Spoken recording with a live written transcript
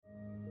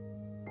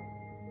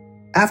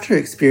After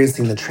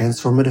experiencing the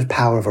transformative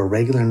power of a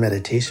regular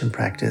meditation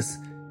practice,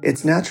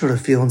 it's natural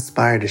to feel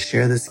inspired to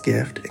share this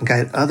gift and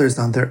guide others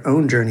on their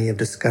own journey of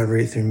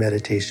discovery through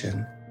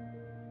meditation.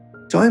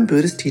 Join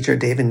Buddhist teacher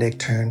David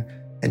Nichtern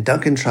and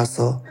Duncan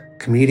Trussell,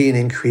 comedian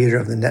and creator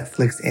of the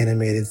Netflix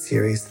animated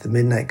series The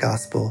Midnight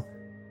Gospel,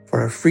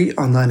 for a free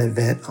online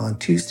event on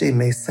Tuesday,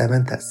 May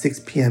 7th at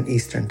 6 p.m.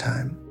 Eastern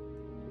Time.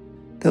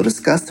 They'll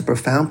discuss the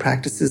profound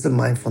practices of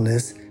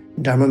mindfulness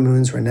in Dharma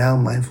Moon's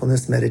renowned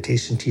mindfulness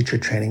meditation teacher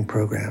training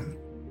program.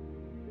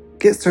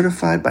 Get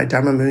certified by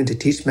Dharma Moon to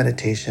teach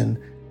meditation,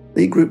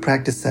 lead group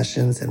practice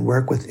sessions, and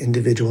work with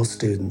individual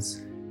students.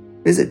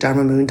 Visit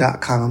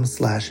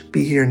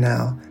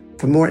dharmamoon.com/beherenow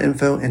for more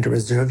info and to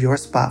reserve your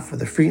spot for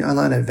the free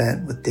online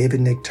event with David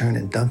Nichtern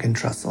and Duncan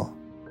Trussell.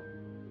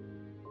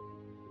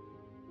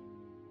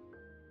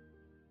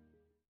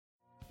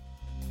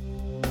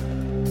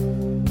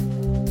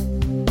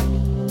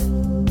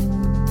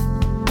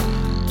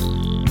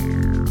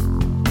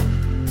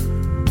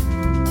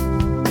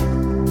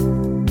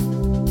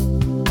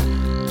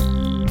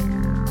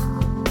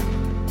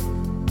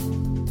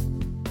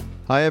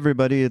 Hi,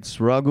 everybody. It's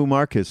Raghu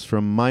Marcus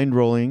from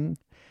Mindrolling,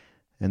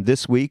 and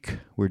this week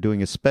we're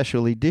doing a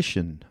special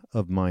edition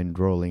of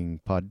Mindrolling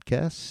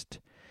podcast,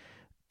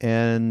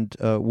 and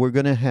we're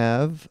going to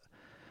have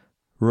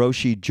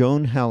Roshi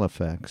Joan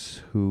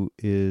Halifax, who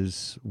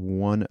is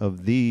one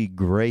of the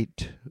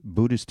great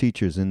Buddhist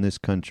teachers in this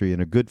country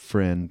and a good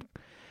friend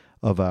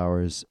of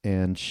ours,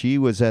 and she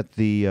was at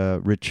the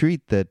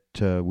retreat that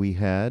we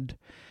had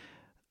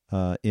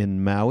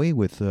in Maui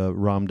with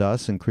Ram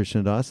Dass and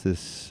Krishna Das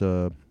this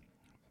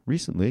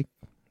recently,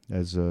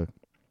 as a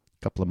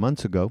couple of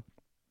months ago.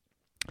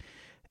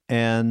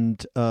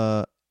 And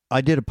I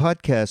did a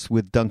podcast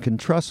with Duncan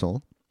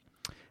Trussell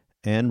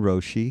and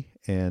Roshi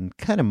and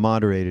kind of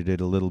moderated it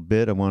a little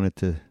bit. I wanted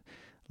to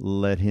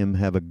let him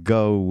have a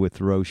go with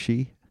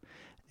Roshi.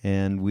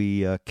 And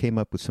we came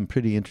up with some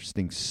pretty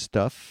interesting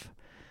stuff.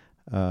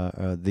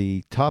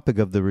 The topic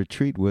of the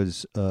retreat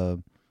was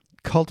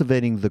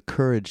cultivating the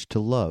courage to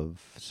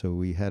love. So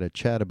we had a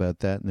chat about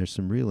that, and there's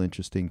some real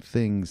interesting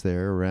things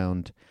there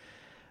around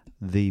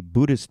the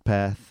Buddhist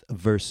path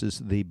versus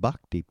the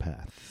Bhakti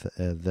path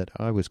that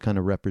I was kind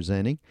of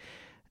representing.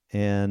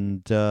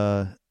 And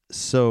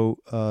so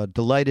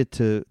delighted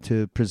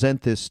to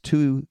present this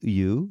to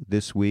you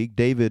this week.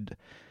 David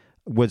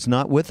was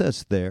not with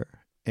us there,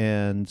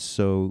 and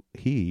so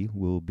he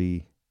will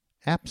be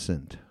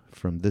absent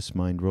from this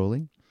mind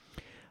rolling.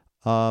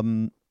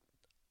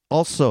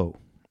 Also,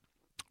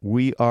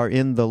 we are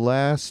in the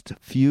last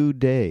few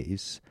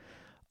days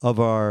of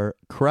our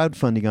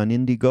crowdfunding on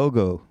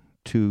Indiegogo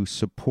to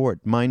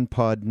support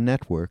MindPod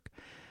Network,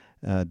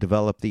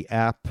 develop the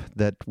app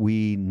that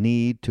we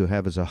need to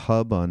have as a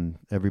hub on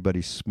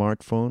everybody's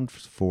smartphone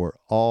for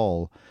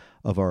all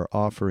of our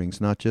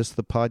offerings, not just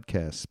the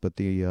podcasts, but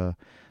the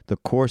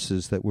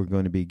courses that we're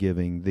going to be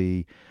giving,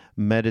 the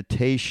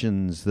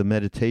meditations, the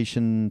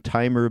meditation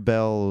timer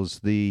bells,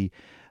 the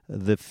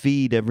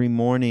feed every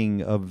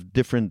morning of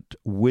different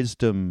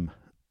wisdom,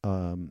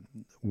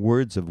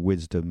 words of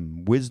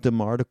wisdom, wisdom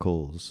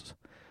articles,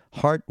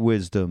 heart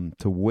wisdom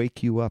to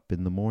wake you up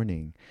in the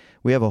morning.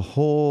 We have a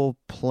whole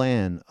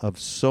plan of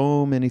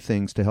so many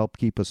things to help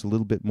keep us a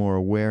little bit more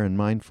aware and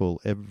mindful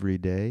every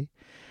day.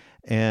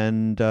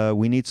 And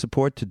we need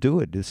support to do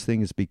it. This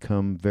thing has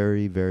become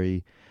very,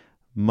 very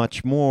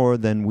much more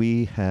than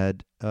we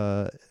had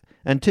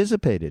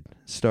anticipated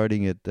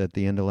starting it at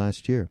the end of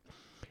last year.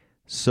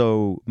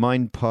 So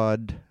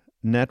MindPod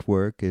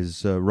Network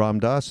is Ram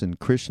Dass and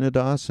Krishna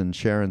Das and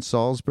Sharon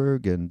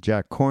Salzberg and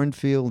Jack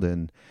Kornfield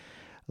and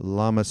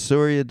Lama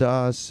Surya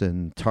Das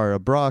and Tara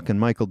Brock and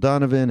Michael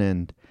Donovan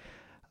and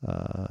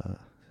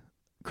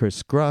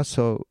Chris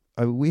Grasso.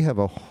 We have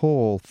a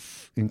whole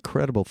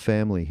incredible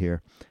family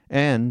here.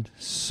 And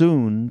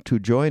soon to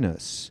join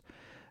us,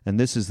 and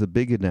this is the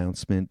big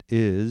announcement,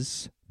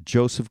 is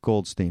Joseph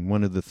Goldstein,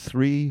 one of the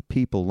three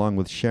people, along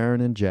with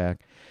Sharon and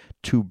Jack,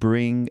 to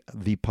bring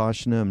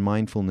Vipassana and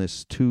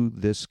mindfulness to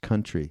this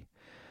country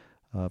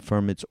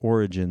from its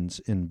origins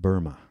in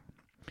Burma.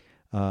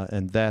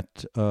 And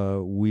that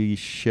we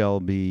shall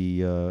be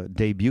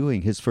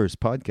debuting his first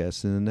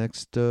podcast in the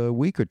next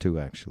week or two,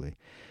 actually.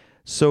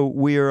 So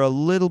we are a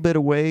little bit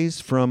a ways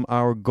from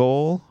our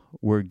goal.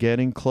 We're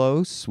getting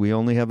close. We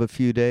only have a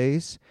few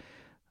days.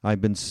 I've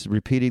been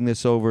repeating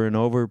this over and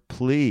over.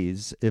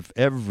 Please, if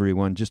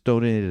everyone just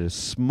donated a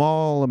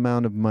small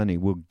amount of money,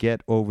 we'll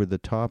get over the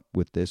top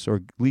with this, or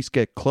at least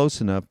get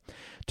close enough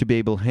to be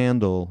able to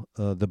handle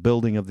the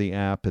building of the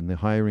app and the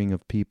hiring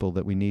of people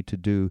that we need to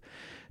do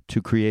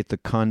to create the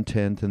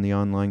content and the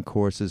online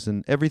courses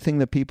and everything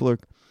that people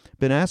have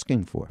been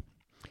asking for.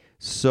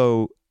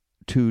 So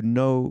to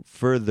no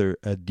further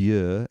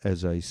adieu,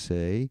 as I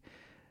say,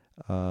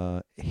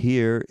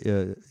 here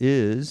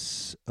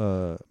is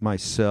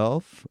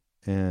myself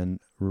and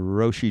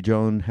Roshi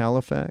Joan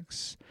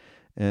Halifax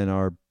and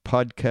our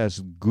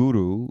podcast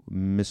guru,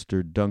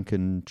 Mr.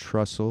 Duncan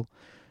Trussell.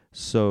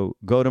 So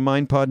go to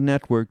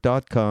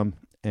mindpodnetwork.com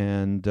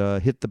and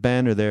hit the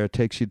banner there. It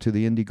takes you to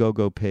the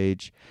Indiegogo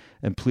page.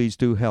 And please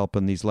do help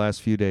in these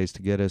last few days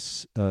to get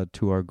us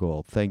to our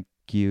goal. Thank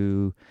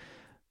you.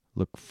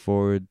 Look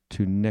forward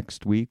to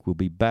next week. We'll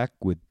be back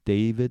with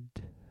David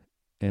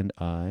and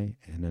I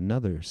and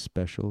another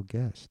special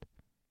guest.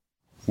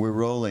 We're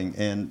rolling,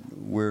 and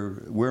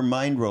we're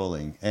mind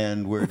rolling,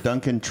 and we're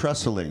Duncan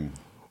Trussling.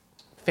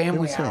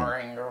 Family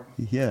houring.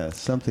 Yeah,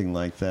 something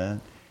like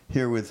that.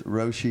 Here with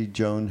Roshi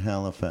Joan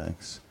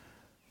Halifax,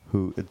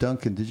 who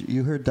Duncan.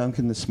 You heard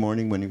Duncan this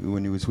morning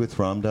when he was with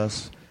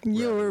Ramdas?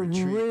 You were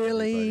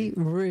really,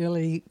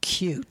 really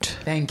cute.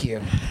 Thank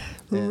you.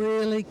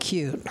 Really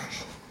cute.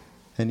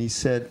 And he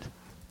said,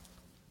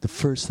 the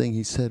first thing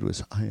he said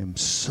was, "I am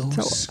so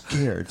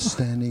scared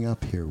standing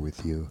up here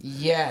with you."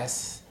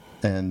 Yes.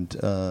 And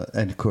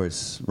of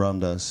course,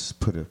 Ramdas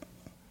put a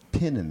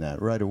pin in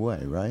that right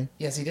away, right?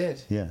 Yes, he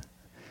did. Yeah.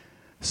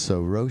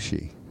 So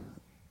Roshi,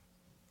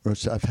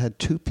 I've had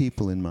two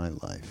people in my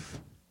life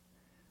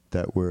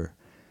that were,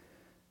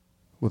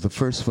 well, the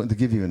first one, to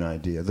give you an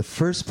idea, the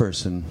first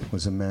person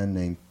was a man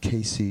named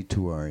K.C.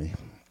 Tiwari,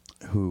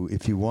 who,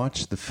 if you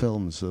watch the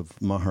films of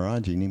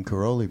Maharaji, Neem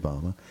Karoli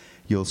Baba,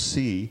 you'll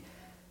see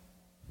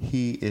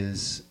he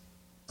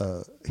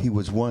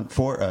was one,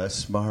 for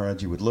us,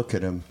 Maharaji would look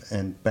at him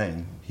and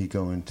bang, he'd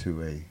go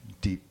into a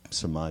deep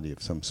samadhi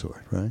of some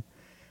sort, right?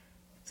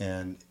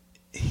 And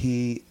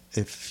he,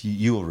 if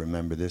you'll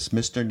remember this,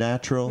 Mr.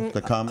 Natural,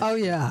 the comic? Oh,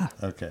 yeah.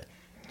 Okay.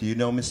 Do you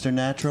know Mr.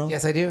 Natural?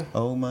 Yes, I do.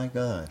 Oh, my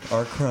God.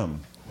 R.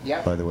 Crumb.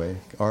 Yeah. By the way,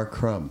 R.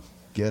 Crumb.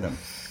 Get him.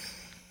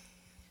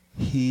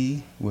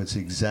 He was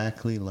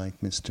exactly like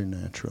Mr.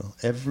 Natural.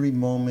 Every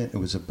moment it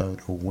was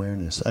about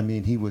awareness. I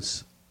mean, he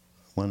was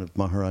one of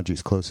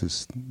Maharaji's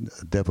closest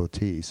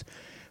devotees.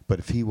 But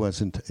if he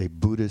wasn't a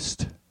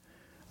Buddhist,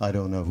 I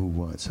don't know who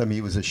was. I mean,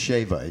 he was a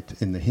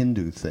Shaivite in the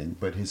Hindu thing,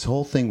 but his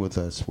whole thing with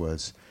us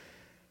was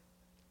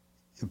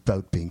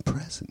about being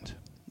present.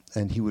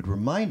 And he would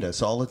remind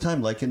us all the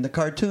time, like in the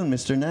cartoon,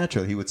 Mr.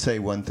 Natural, he would say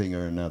one thing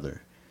or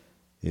another.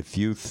 If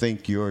you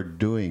think you're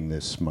doing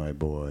this, my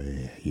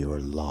boy, you're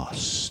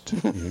lost.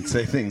 He would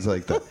say things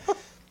like that.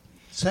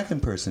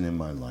 Second person in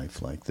my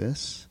life like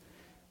this,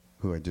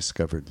 who I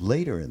discovered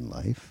later in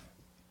life,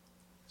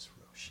 is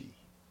Roshi.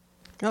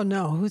 Oh,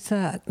 no. Who's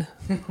that?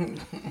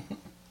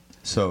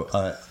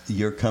 So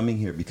you're coming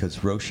here because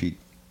Roshi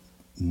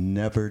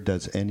never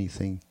does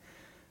anything,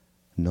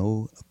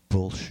 no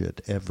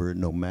bullshit ever,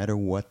 no matter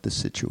what the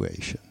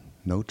situation.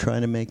 No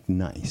trying to make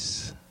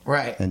nice.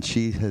 Right. And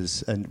she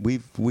has, and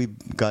we've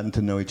gotten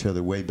to know each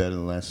other way better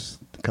in the last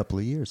couple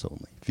of years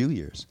only, few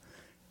years,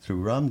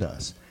 through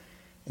Ramdas.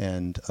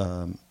 And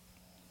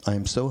I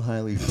am so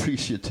highly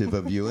appreciative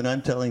of you, and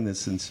I'm telling this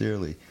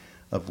sincerely,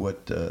 of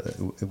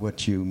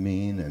what you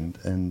mean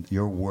and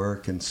your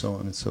work and so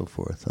on and so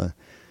forth.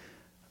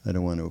 I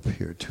don't want to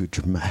appear too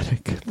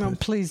dramatic. No,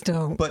 please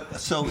don't. But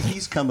so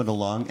he's coming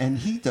along, and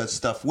he does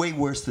stuff way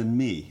worse than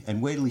me.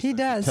 And wait till he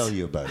does tell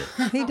you about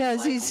it. He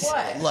does. He's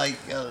what? Like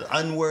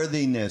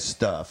unworthiness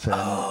stuff.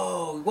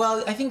 And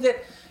well, I think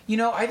that,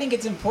 I think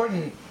it's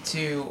important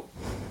to,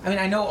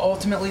 I know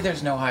ultimately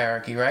there's no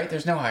hierarchy, right?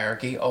 There's no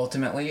hierarchy.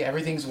 Ultimately,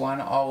 everything's one,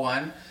 all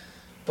one.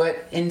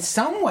 But in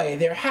some way,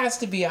 there has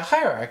to be a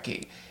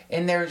hierarchy.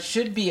 And there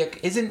should be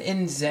isn't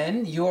in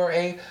Zen, you are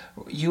a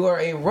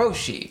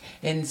Roshi.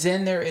 In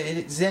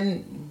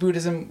Zen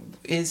Buddhism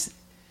is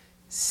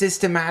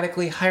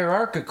systematically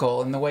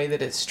hierarchical in the way that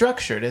it's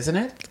structured, isn't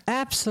it?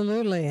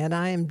 Absolutely, and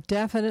I am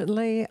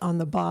definitely on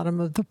the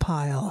bottom of the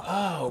pile.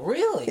 Oh,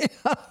 really?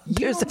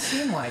 You don't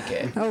seem like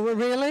it. Oh,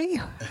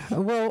 really?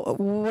 Well,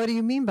 what do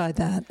you mean by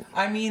that?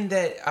 I mean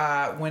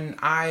that when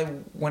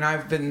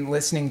I've been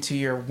listening to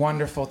your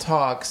wonderful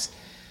talks,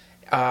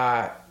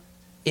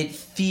 it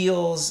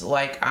feels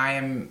like I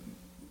am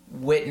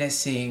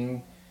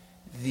witnessing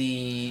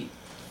the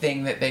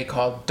thing that they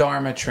call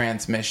Dharma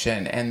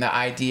transmission, and the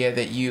idea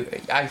that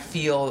I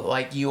feel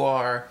like you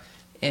are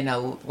in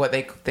what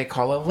they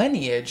call a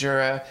lineage or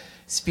a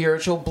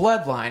spiritual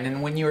bloodline.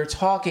 And when you were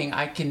talking,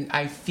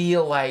 I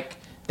feel like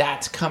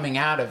that's coming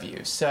out of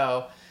you.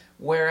 So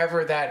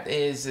wherever that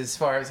is, as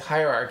far as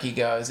hierarchy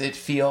goes, it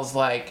feels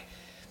like,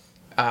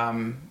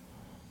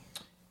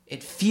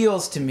 it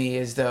feels to me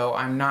as though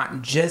I'm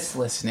not just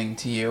listening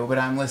to you, but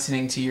I'm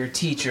listening to your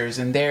teachers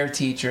and their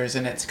teachers,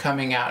 and it's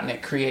coming out, and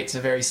it creates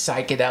a very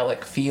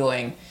psychedelic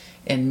feeling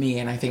in me,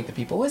 and I think the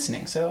people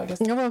listening. So I guess.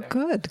 Well,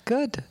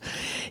 good.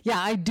 Yeah,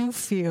 I do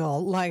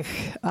feel like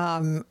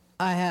I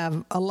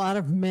have a lot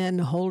of men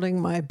holding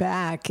my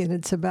back, and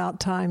it's about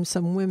time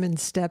some women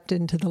stepped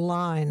into the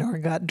line or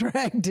got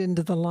dragged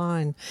into the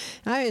line.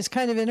 It's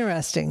kind of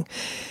interesting.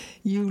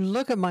 You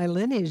look at my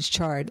lineage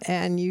chart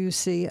and you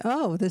see,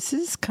 oh, this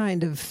is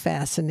kind of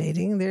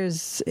fascinating.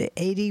 There's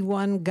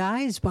 81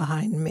 guys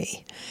behind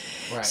me.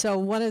 Right. So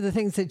one of the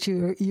things that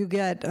you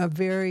get a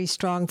very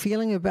strong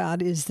feeling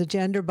about is the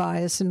gender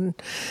bias in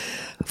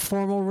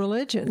formal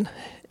religion.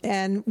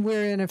 And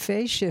we're in a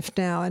phase shift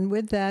now, and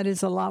with that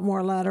is a lot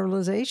more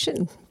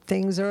lateralization.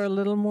 Things are a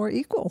little more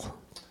equal.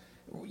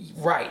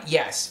 Right.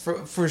 Yes,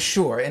 for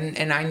sure.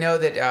 And I know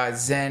that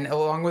Zen,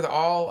 along with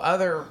all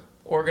other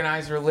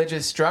organized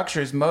religious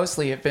structures,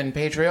 mostly have been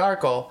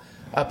patriarchal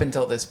up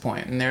until this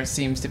point. And there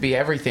seems to be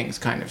everything's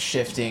kind of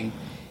shifting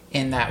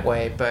in that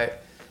way.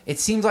 But it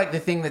seems like the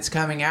thing that's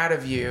coming out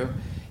of you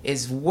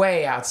is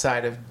way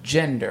outside of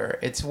gender.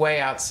 It's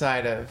way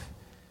outside of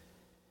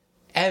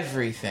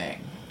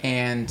everything.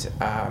 And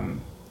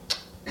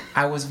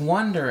I was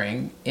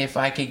wondering if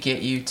I could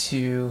get you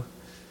to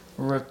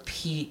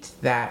repeat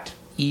that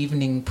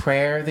evening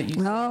prayer that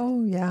you...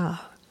 Oh, yeah.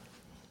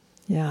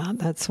 Yeah,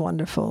 that's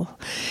wonderful.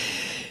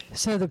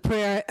 So the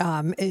prayer,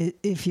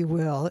 if you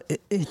will,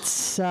 it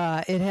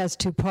has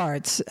two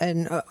parts,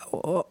 and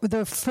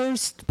the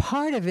first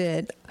part of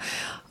it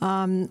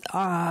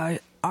are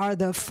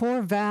the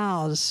 4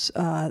 vows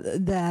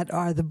that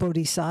are the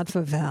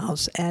Bodhisattva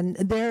vows, and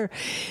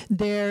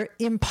they're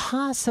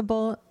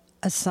impossible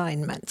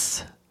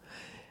assignments,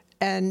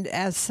 and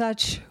as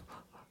such,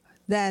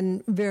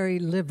 then very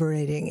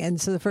liberating.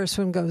 And so the first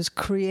one goes: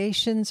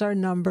 creations are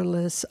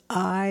numberless,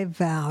 I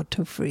vow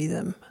to free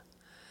them.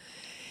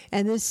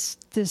 And this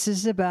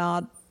is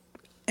about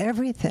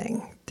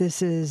everything.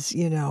 This is,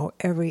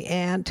 every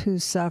ant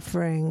who's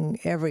suffering,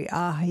 every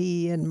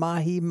ahi and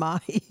mahi,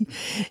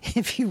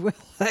 if you will,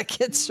 that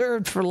gets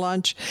served for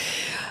lunch.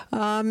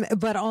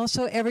 But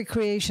also every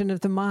creation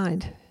of the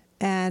mind.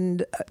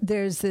 And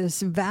there's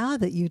this vow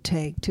that you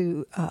take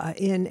to,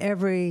 in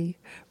every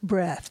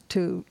breath,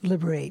 to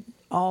liberate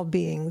all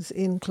beings,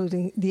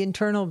 including the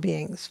internal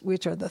beings,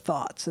 which are the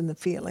thoughts and the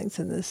feelings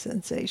and the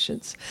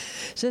sensations.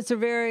 So it's a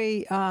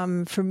very,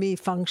 for me,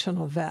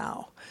 functional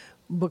vow,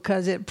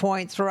 because it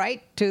points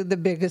right to the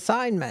big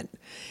assignment: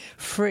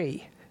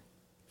 free.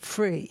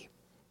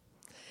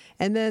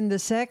 And then the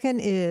second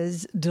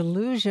is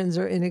delusions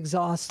are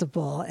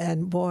inexhaustible.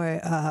 And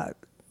boy,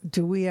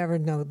 do we ever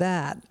know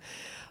that.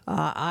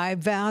 I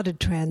vow to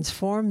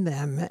transform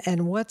them.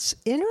 And what's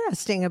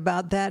interesting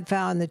about that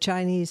vow in the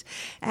Chinese,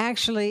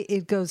 actually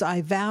it goes,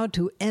 I vow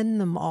to end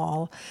them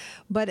all.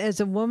 But as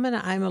a woman,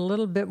 I'm a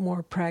little bit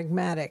more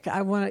pragmatic.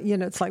 I want to,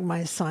 it's like my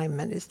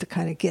assignment is to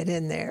kind of get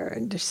in there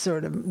and just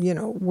sort of,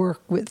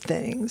 work with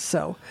things.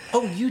 So.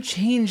 Oh, you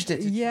changed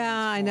it. Yeah,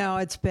 I know.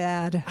 It's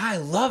bad. I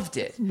loved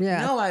it.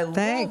 Yeah. No, I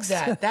Thanks.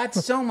 love that.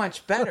 That's so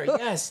much better.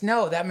 Yes.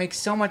 No, that makes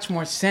so much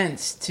more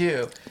sense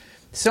too.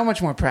 So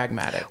much more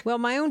pragmatic. Well,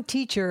 my own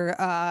teacher,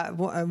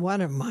 one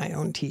of my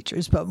own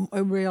teachers, but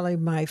really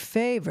my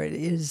favorite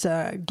is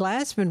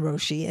Glassman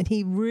Roshi, and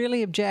he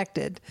really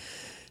objected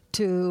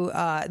to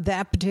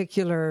that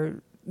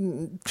particular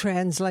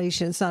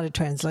translation. It's not a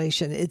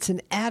translation, it's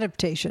an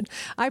adaptation.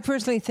 I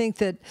personally think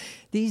that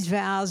these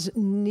vows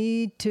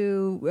need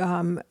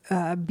to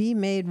be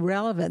made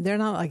relevant. They're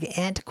not like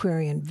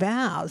antiquarian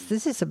vows.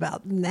 This is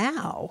about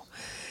now.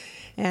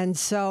 And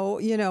so,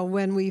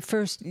 when we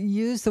first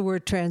used the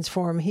word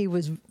transform, he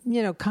was,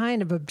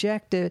 kind of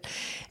objective.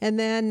 And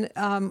then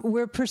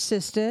we're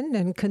persistent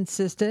and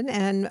consistent,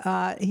 and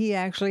he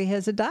actually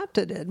has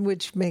adopted it,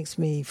 which makes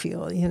me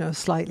feel,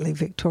 slightly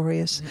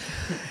victorious.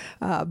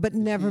 But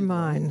never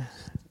mind.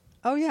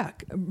 Oh, yeah.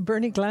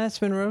 Bernie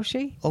Glassman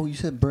Roshi. Oh, you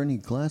said Bernie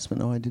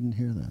Glassman. Oh, I didn't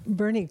hear that.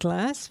 Bernie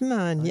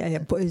Glassman. Yeah.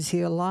 Is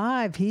he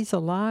alive? He's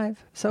alive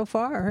so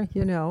far,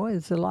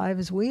 as alive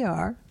as we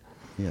are.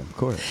 Yeah, of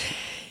course.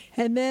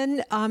 And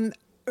then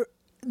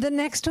the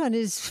next one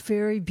is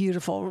very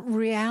beautiful.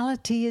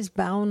 Reality is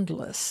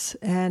boundless.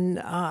 And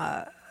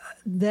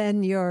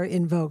then you're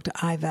invoked,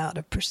 I vow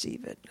to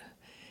perceive it.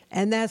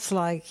 And that's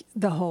like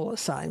the whole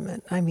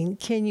assignment. I mean,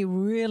 can you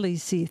really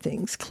see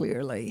things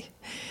clearly?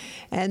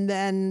 And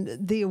then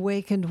the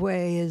awakened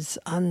way is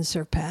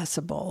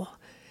unsurpassable.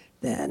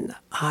 Then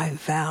I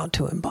vow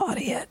to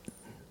embody it.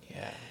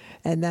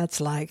 And that's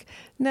like,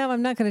 no,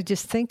 I'm not going to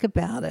just think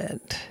about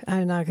it.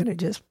 I'm not going to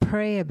just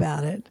pray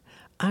about it.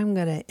 I'm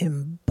going to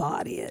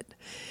embody it.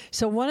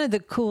 So one of the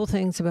cool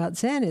things about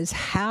Zen is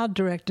how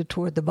directed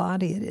toward the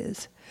body it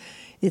is.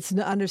 It's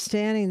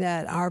understanding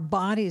that our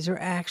bodies are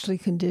actually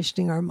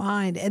conditioning our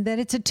mind, and that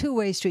it's a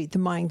two-way street. The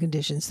mind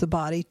conditions the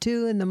body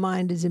too, and the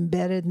mind is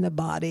embedded in the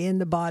body,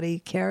 and the body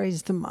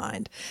carries the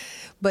mind.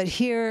 But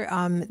here,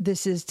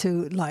 this is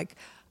to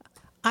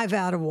I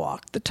vow to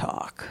walk the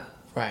talk.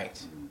 Right.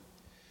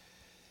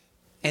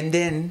 And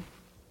then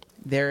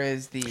there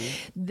is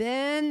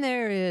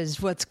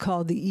what's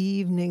called the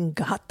evening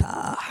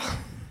gata.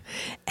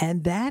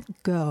 And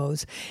that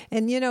goes,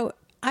 and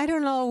I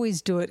don't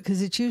always do it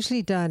because it's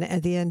usually done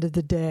at the end of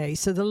the day.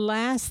 So the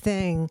last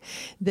thing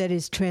that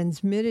is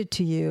transmitted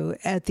to you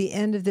at the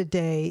end of the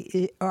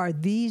day are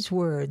these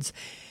words,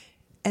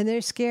 and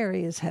they're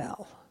scary as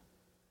hell.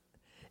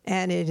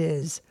 And it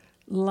is,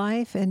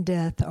 life and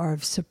death are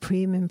of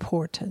supreme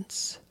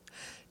importance.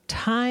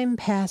 Time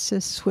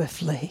passes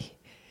swiftly,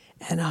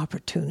 and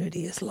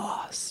opportunity is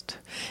lost.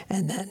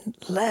 And then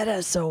let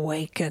us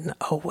awaken.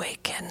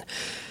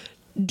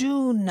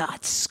 Do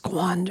not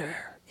squander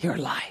your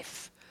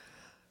life.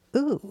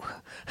 Ooh.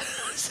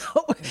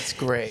 So It's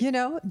great.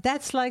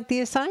 That's like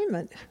the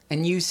assignment.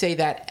 And you say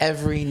that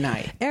every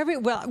night.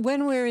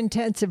 When we're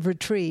intensive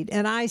retreat,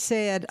 and I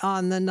say it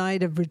on the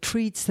night of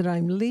retreats that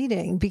I'm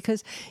leading,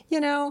 because,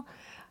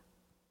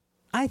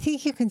 I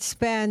think you can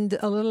spend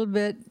a little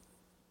bit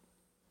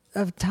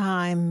of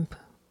time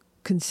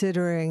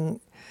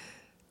considering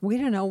we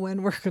don't know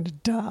when we're going to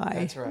die.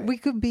 That's right. We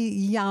could be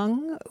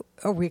young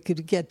or we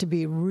could get to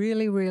be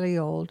really, really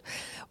old,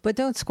 but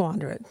don't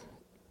squander it.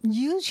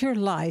 Use your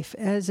life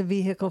as a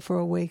vehicle for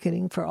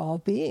awakening for all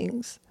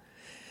beings.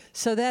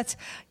 So that's,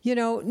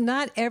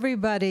 not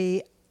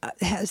everybody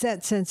has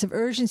that sense of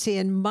urgency.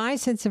 And my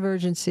sense of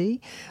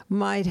urgency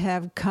might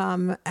have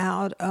come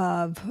out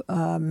of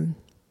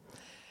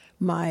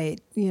my,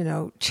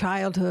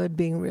 childhood,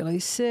 being really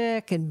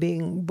sick and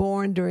being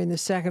born during the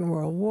Second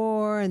World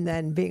War and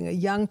then being a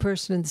young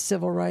person in the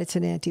civil rights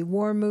and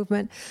anti-war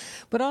movement.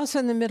 But also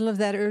in the middle of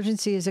that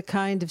urgency is a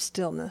kind of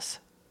stillness.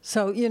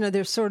 So,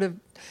 they're sort of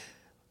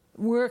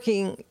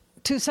working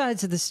two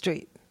sides of the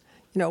street.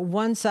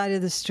 One side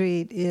of the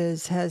street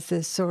has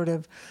this sort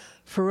of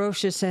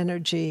ferocious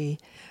energy,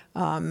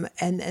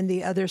 and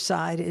the other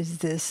side is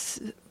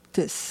this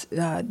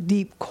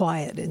deep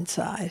quiet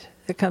inside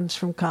that comes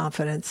from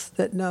confidence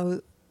that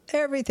knows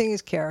everything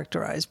is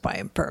characterized by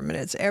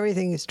impermanence,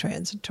 everything is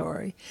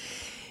transitory,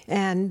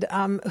 and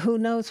who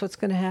knows what's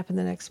going to happen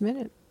the next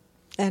minute,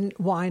 and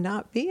why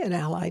not be an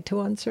ally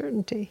to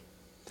uncertainty?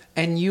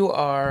 And you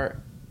are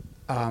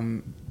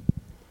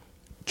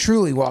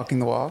truly walking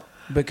the walk,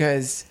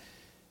 because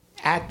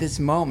at this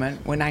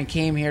moment, when I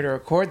came here to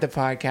record the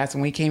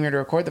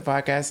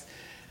podcast,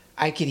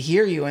 I could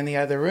hear you in the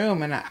other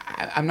room, and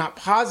I'm not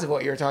positive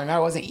what you were talking about.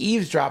 I wasn't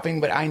eavesdropping,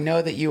 but I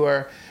know that you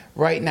are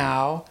right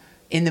now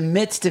in the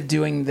midst of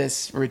doing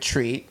this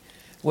retreat,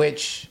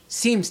 which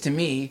seems to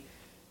me,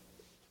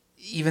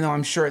 even though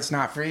I'm sure it's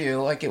not for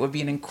you, like it would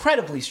be an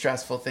incredibly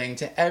stressful thing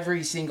to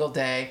every single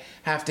day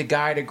have to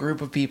guide a group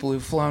of people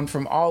who've flown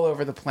from all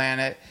over the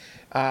planet,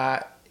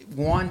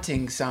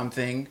 wanting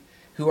something,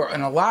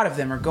 and a lot of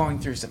them are going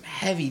through some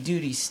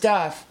heavy-duty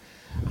stuff.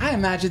 I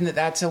imagine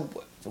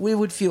we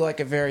would feel like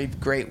a very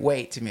great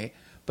weight to me.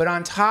 But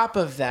on top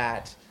of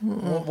that,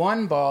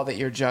 one ball that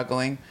you're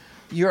juggling,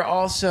 you're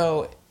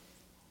also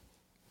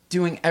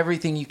doing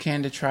everything you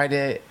can to try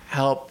to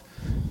help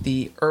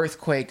the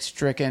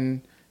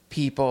earthquake-stricken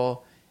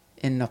people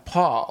in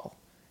Nepal.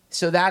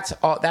 So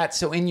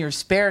so in your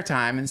spare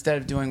time, instead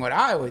of doing what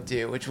I would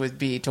do, which would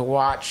be to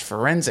watch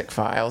Forensic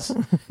Files,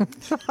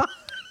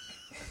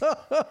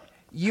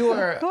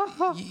 you're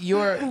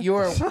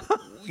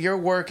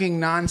working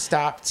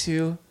nonstop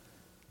to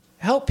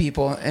help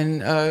people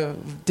in a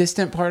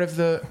distant part of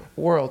the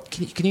world.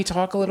 Can you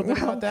talk a little bit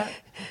about that?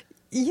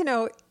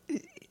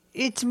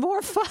 It's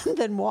more fun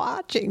than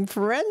watching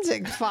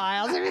Forensic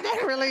Files. I mean,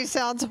 that really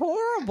sounds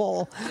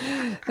horrible,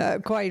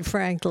 quite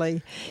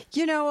frankly.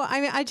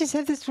 I just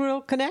have this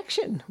real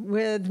connection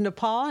with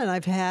Nepal, and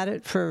I've had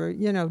it for,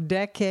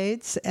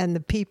 decades, and the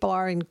people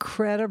are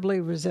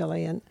incredibly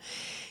resilient.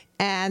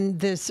 And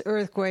this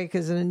earthquake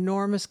is an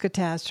enormous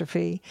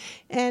catastrophe.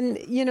 And,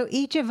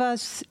 each of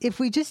us, if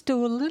we just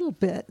do a little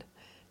bit,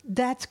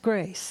 that's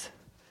grace.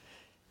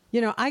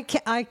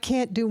 I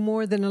can't do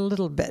more than a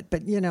little bit,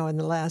 but, in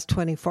the last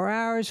 24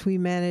 hours, we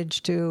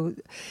managed to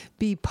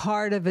be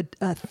part of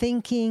a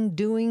thinking,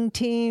 doing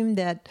team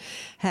that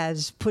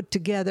has put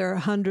together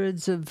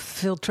hundreds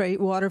of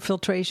water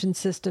filtration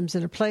systems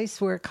in a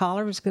place where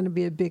cholera is going to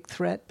be a big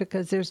threat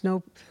because there's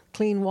no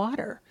clean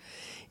water.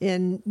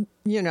 In,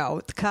 the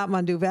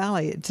Kathmandu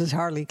Valley, it's just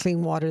hardly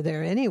clean water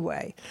there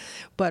anyway.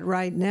 But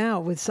right now,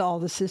 with all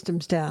the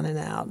systems down and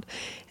out,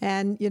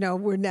 and,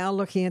 we're now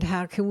looking at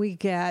how can we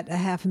get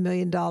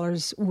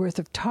 $500,000 worth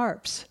of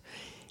tarps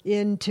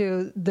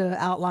into the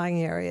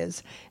outlying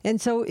areas. And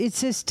so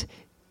it's just,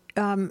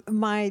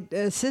 my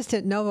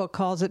assistant, Nova,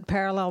 calls it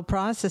parallel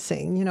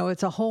processing.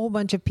 It's a whole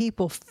bunch of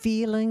people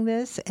feeling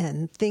this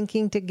and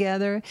thinking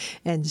together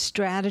and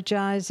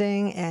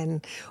strategizing,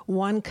 and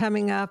one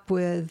coming up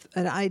with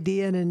an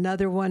idea and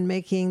another one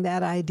making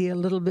that idea a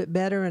little bit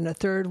better, and a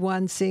third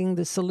one seeing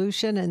the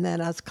solution, and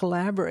then us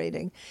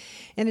collaborating.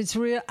 And it's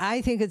real. I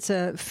think it's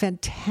a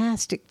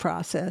fantastic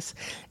process.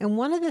 And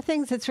one of the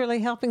things that's really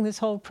helping this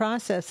whole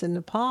process in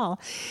Nepal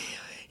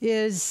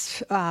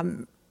is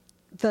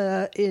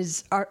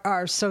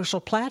our social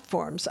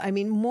platforms. I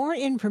mean, more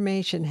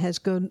information has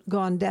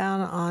gone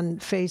down on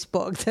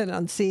Facebook than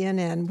on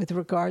CNN with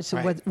regards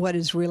to what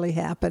is really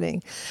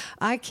happening.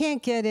 I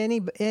can't get any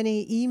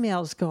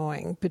emails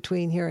going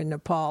between here and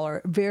Nepal,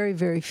 or very,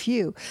 very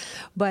few.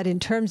 But in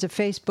terms of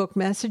Facebook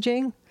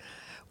messaging,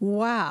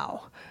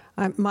 wow.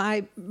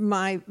 My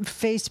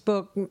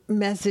Facebook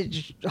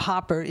message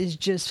hopper is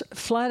just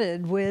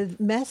flooded with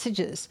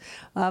messages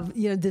of,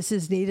 this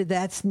is needed,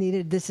 that's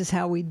needed, this is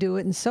how we do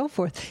it, and so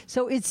forth.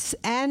 So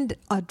and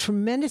a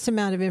tremendous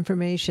amount of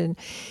information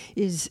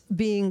is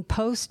being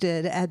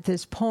posted at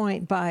this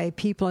point by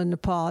people in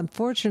Nepal.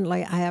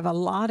 Unfortunately, I have a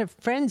lot of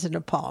friends in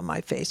Nepal on my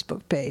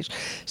Facebook page.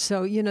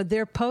 So,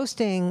 they're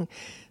posting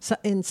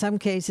in some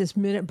cases,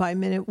 minute by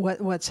minute,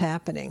 what's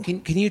happening.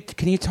 Can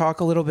you talk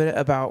a little bit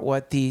about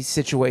what the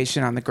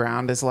situation on the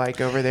ground is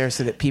like over there,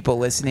 so that people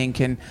listening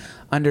can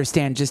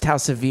understand just how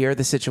severe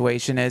the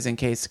situation is? In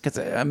case, because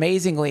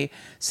amazingly,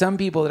 some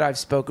people that I've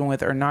spoken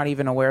with are not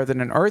even aware that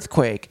an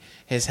earthquake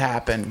has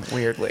happened.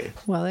 Weirdly,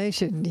 well, they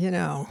should,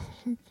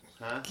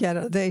 get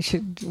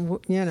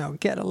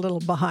a little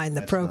behind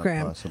the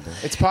program. Possible.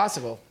 it's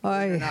possible.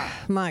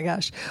 My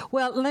gosh.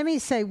 Well, let me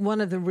say one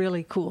of the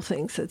really cool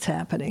things that's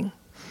happening.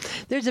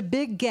 There's a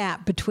big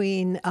gap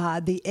between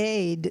the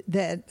aid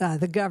that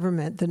the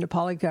government, the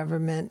Nepali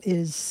government,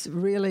 is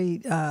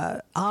really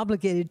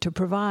obligated to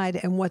provide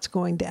and what's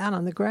going down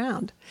on the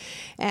ground.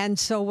 And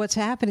so what's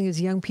happening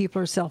is young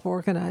people are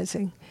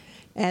self-organizing.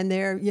 And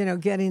they're,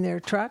 getting their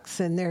trucks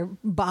and they're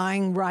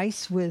buying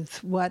rice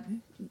with what,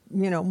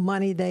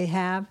 money they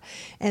have.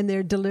 And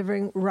they're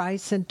delivering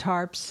rice and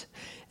tarps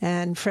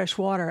and fresh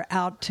water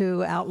out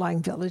to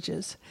outlying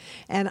villages.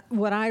 And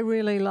what I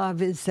really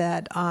love is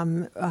that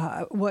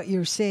what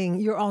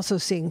you're also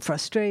seeing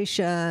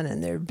frustration,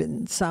 and there have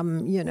been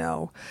some,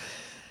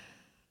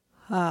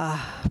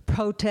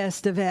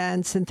 protest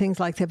events and things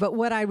like that. But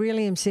what I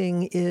really am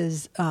seeing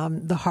is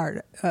the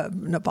heart of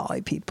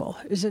Nepali people.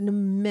 There's an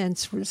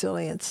immense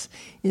resilience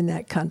in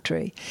that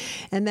country.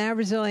 And that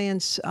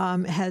resilience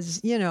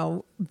has,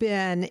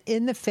 been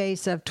in the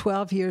face of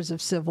 12 years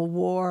of civil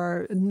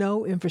war,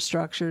 no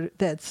infrastructure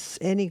that's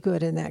any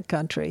good in that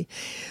country,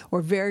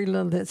 or very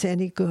little that's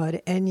any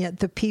good. And yet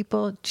the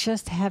people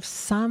just have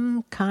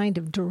some kind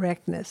of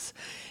directness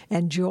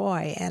and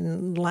joy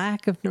and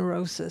lack of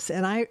neurosis.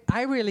 And I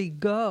really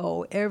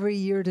go every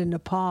year to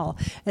Nepal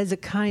as a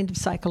kind of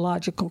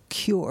psychological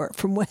cure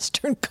from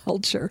Western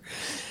culture.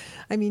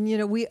 I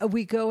mean,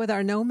 we go with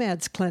our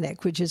Nomads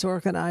Clinic, which is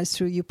organized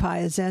through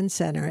Upaya Zen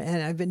Center,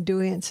 and I've been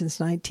doing it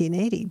since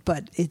 1980,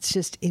 but it's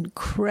just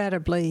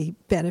incredibly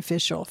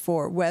beneficial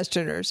for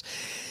Westerners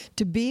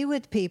to be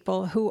with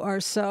people who are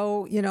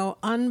so,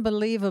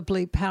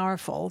 unbelievably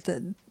powerful.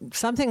 That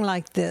something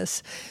like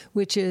this,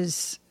 which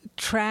is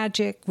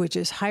tragic, which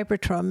is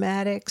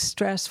hyper-traumatic,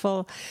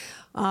 stressful,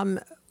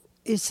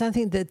 is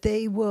something that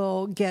they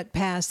will get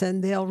past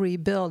and they'll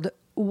rebuild.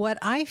 What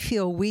I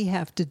feel we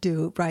have to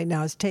do right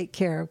now is take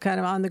care of kind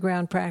of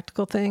on-the-ground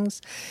practical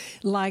things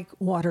like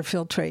water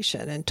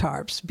filtration and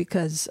tarps,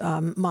 because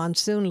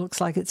monsoon looks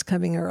like it's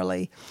coming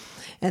early,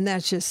 and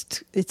that's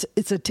just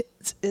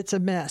it's a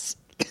mess.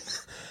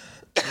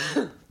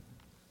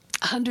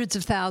 Hundreds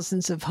of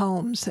thousands of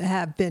homes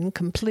have been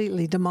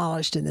completely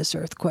demolished in this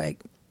earthquake.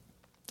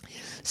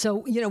 So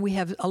we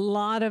have a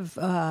lot of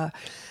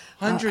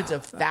Hundreds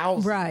of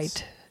thousands,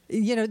 right?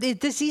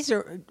 These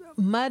are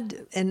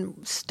mud and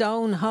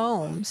stone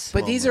homes.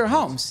 But these are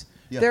homes.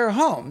 Yeah. They're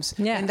homes.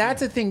 Yeah. And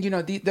that's the thing,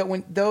 that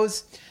when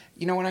those,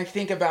 when I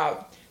think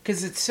about,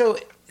 because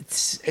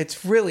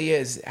it's really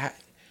is,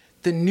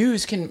 the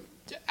news can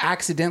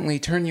accidentally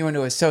turn you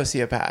into a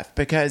sociopath,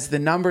 because the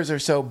numbers are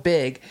so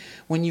big.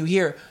 When you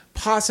hear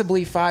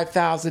possibly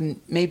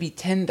 5,000, maybe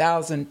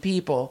 10,000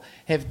 people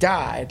have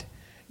died,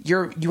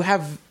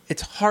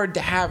 it's hard to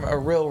have a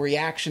real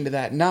reaction to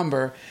that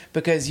number,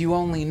 because you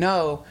only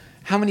know,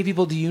 how many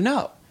people do you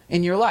know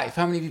in your life?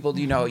 How many people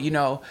do you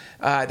know?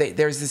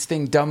 There's this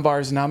thing,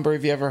 Dunbar's number.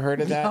 Have you ever heard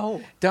of that?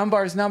 No.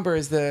 Dunbar's number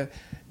is the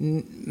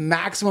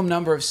maximum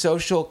number of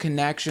social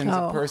connections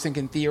a person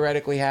can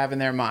theoretically have in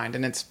their mind.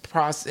 And it's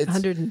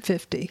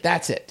 150.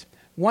 That's it.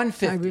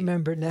 150. I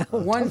remember now.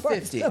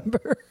 150.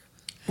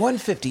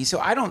 150. So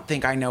I don't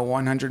think I know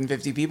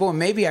 150 people. And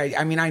maybe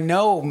I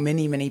know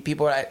many, many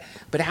people.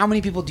 But how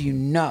many people do you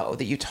know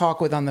that you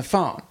talk with on the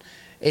phone?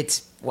 It's,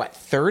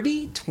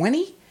 30,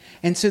 20?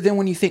 And so then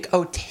when you think,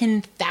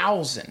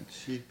 10,000.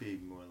 She'd be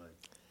more like...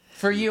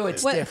 For you,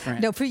 it's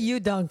different. No, for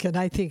you, Duncan,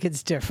 I think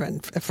it's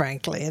different,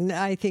 frankly. And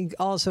I think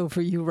also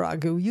for you,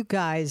 Raghu, you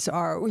guys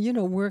are,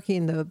 working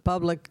in the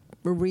public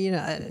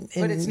arena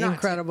in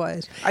incredible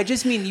ways. I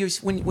just mean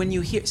when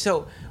you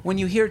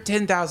hear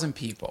 10,000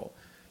 people,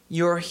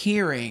 you're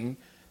hearing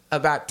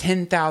about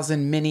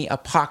 10,000 mini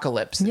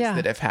apocalypses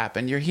that have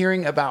happened. You're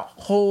hearing about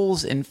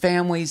holes in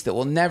families that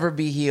will never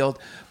be healed,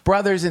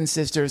 brothers and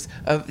sisters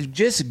of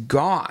just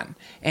gone.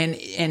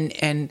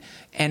 And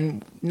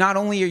not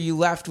only are you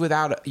left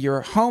without,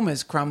 your home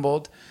has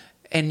crumbled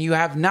and you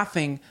have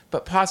nothing,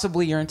 but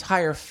possibly your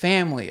entire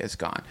family is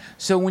gone.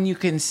 So when you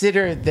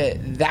consider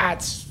that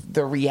that's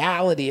the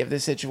reality of the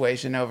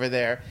situation over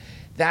there,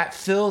 that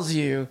fills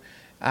you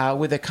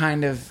with a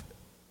kind of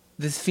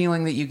this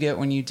feeling that you get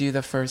when you do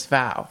the first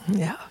vow.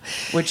 Yeah.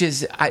 Which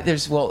is, I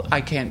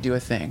can't do a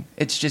thing.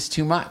 It's just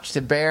too much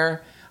to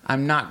bear.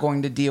 I'm not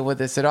going to deal with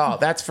this at all.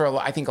 That's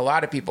I think a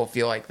lot of people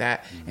feel like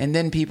that. And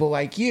then people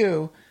like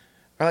you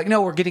are like,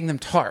 no, we're getting them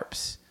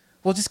tarps.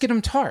 Well, just get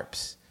them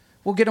tarps.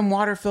 We'll get them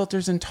water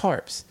filters and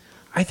tarps.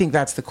 I think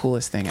that's the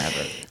coolest thing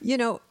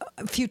ever.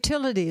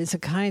 Futility is a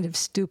kind of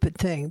stupid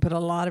thing, but a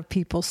lot of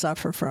people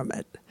suffer from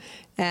it.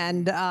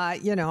 And,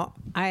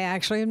 I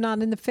actually am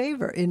not in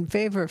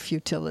favor of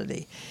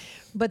futility.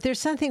 But there's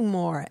something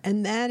more,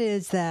 and that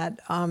is that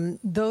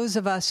those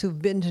of us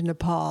who've been to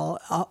Nepal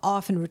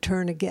often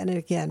return again and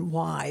again.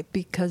 Why?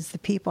 Because the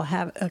people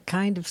have a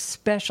kind of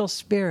special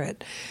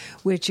spirit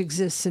which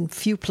exists in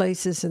few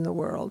places in the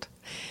world.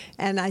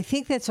 And I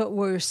think that's what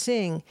we're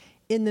seeing.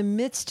 In the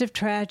midst of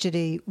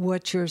tragedy,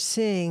 what you're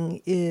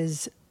seeing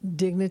is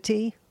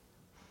dignity,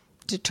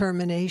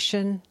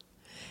 determination,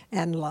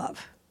 and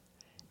love.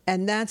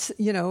 And that's,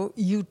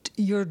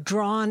 you're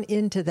drawn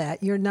into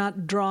that. You're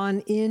not drawn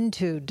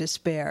into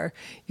despair.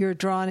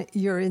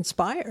 You're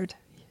inspired.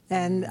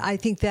 And I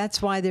think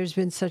that's why there's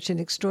been such an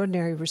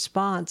extraordinary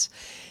response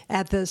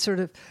at the sort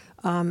of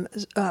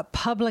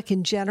public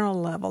and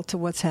general level to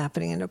what's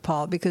happening in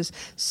Nepal, because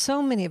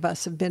so many of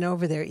us have been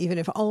over there, even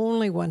if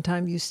only one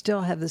time, you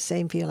still have the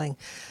same feeling.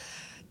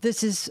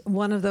 This is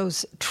one of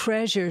those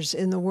treasures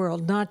in the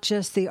world, not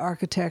just the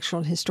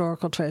architectural and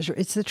historical treasure.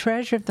 It's the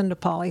treasure of the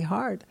Nepali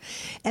heart.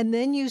 And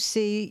then you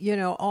see,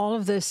 all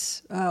of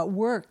this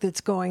work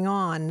that's going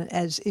on,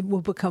 as it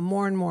will become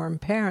more and more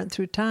apparent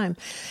through time,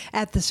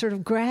 at the sort of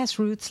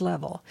grassroots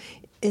level.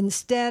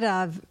 Instead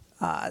of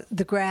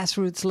the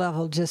grassroots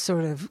level just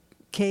sort of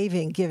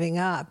caving, giving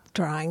up,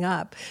 drying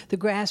up. The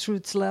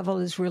grassroots level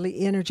is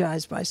really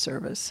energized by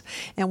service.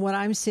 And what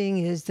I'm seeing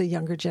is the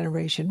younger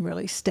generation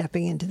really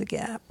stepping into the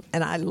gap.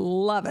 And I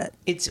love it.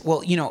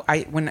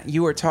 When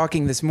you were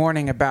talking this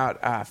morning about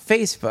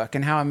Facebook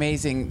and how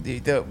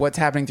amazing what's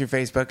happening through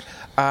Facebook,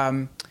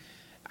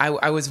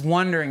 I was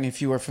wondering if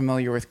you were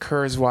familiar with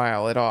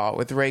Kurzweil at all,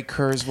 with Ray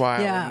Kurzweil,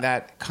 and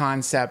that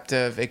concept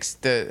of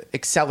the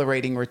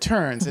accelerating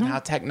returns, and how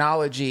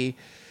technology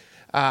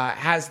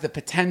has the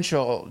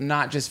potential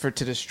not just to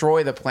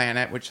destroy the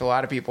planet, which a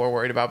lot of people are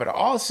worried about, but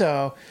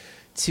also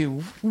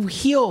to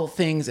heal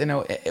things in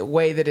a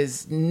way that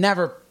has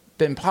never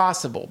been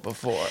possible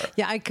before.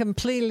 Yeah, I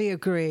completely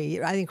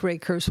agree. I think Ray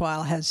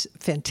Kurzweil has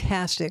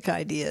fantastic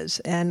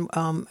ideas. And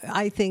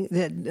I think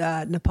that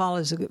Nepal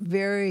is a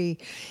very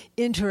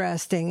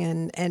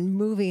interesting and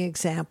moving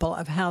example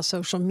of how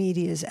social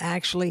media is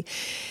actually,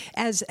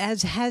 as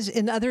has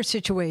in other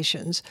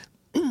situations,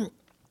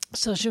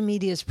 social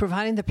media is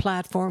providing the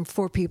platform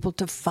for people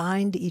to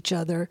find each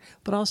other,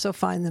 but also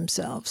find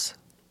themselves.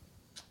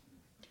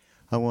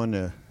 I want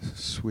to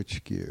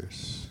switch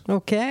gears.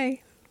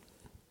 Okay.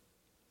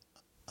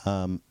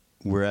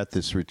 We're at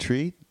this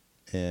retreat,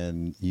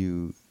 and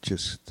you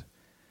just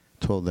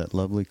told that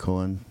lovely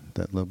koan,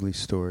 that lovely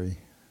story.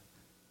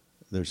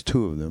 There's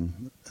two of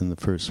them, and the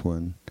first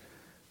one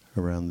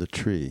around the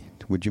tree.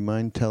 Would you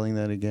mind telling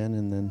that again,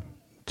 and then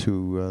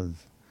to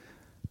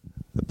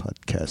the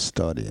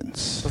podcast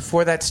audience?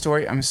 Before that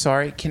story, I'm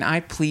sorry, can I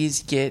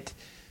please could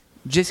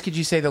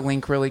you say the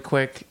link really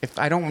quick? If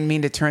I don't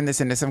mean to turn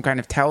this into some kind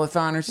of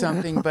telethon or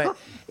something, but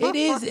it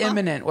is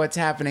imminent what's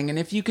happening. And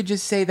if you could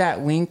just say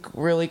that link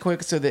really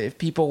quick so that if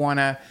people want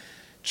to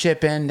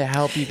chip in to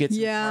help you get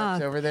some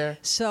parts over there.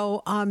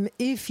 So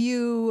if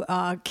you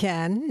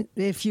can,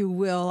 if you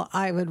will,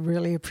 I would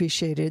really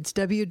appreciate it. It's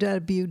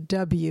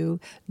www.upaya.org,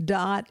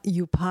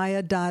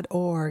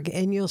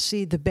 and you'll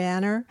see the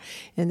banner,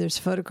 and there's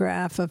a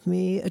photograph of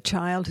me, a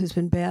child who's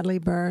been badly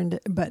burned,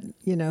 but,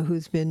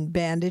 who's been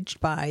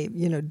bandaged by,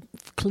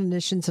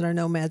 clinicians in our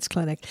Nomads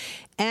Clinic.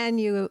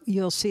 And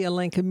you'll see a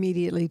link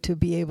immediately to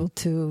be able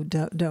to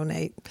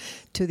donate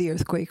to the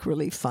Earthquake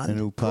Relief Fund.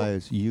 And Upaya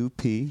is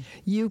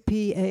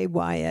UPAYA.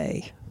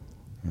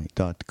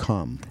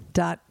 .com.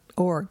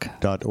 .org.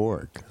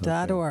 .org.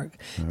 Okay. .org.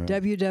 Right.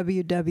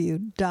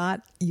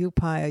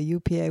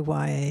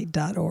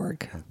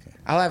 www.upaya.org. Okay.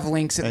 I'll have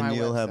links at my website. And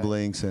you'll have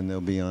links, and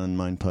they'll be on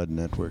MindPod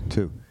Network,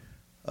 too.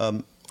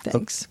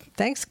 Thanks.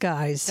 Thanks,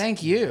 guys.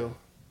 Thank you.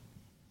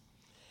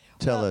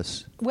 Tell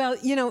us. Well,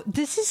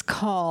 this is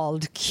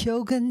called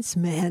Kyogen's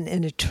Man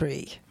in a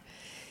Tree.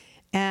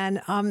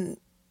 And I'm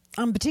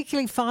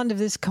particularly fond of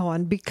this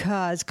koan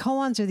because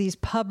koans are these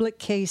public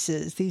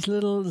cases, these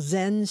little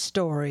Zen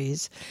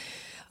stories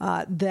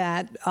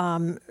that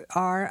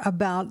are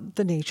about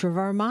the nature of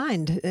our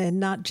mind, and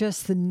not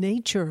just the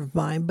nature of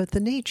mind, but the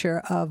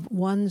nature of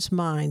one's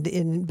mind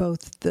in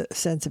both the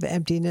sense of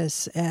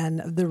emptiness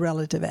and the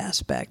relative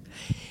aspect.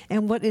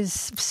 And what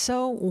is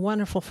so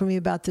wonderful for me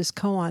about this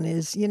koan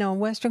is, in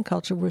Western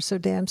culture, we're so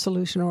damn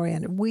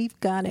solution-oriented. We've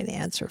got an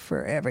answer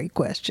for every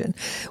question.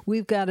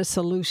 We've got a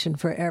solution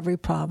for every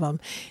problem.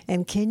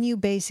 And can you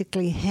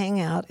basically hang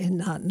out in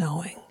not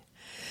knowing?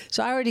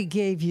 So I already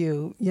gave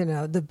you,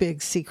 the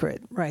big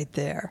secret right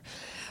there.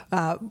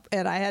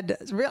 And I had to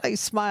really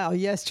smile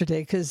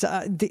yesterday because,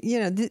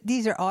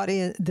 these are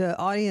the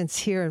audience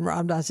here in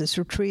Ram Dass's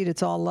retreat.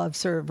 It's all love,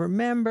 serve,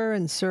 remember,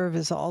 and serve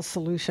is all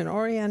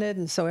solution-oriented.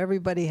 And so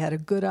everybody had a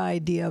good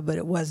idea, but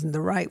it wasn't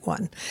the right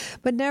one.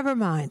 But never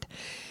mind.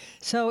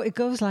 So it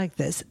goes like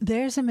this.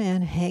 There's a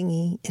man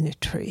hanging in a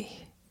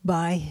tree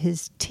by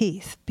his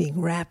teeth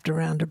being wrapped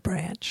around a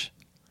branch.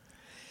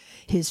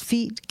 His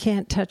feet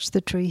can't touch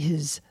the tree.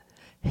 His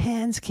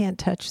hands can't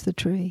touch the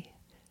tree.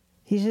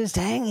 He's just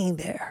hanging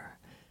there.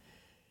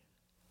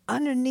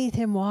 Underneath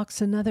him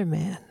walks another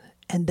man,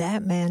 and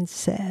that man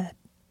said,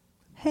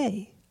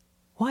 "Hey,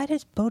 why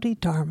does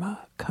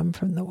Bodhidharma come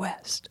from the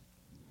West?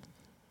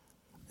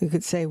 You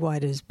could say, why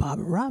does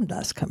Baba Ram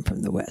Dass come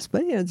from the West?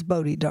 But, it's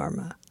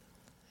Bodhidharma.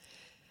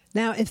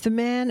 Now, if the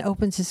man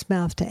opens his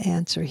mouth to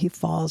answer, he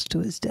falls to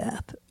his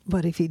death.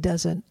 But if he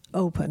doesn't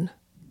open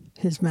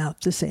his mouth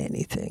to say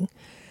anything,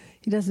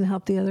 he doesn't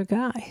help the other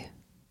guy.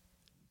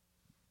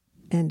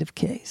 End of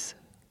case.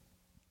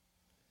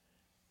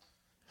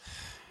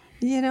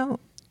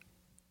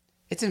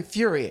 It's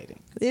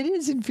infuriating. It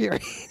is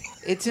infuriating.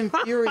 It's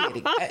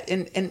infuriating.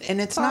 and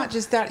it's not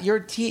just that. Your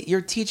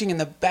teaching in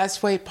the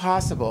best way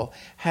possible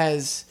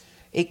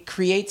it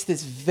creates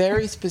this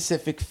very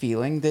specific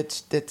feeling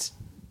that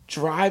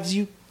drives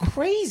you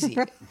crazy.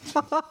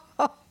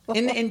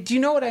 And do you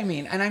know what I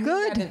mean? And I mean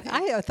good.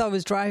 I thought it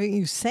was driving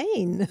you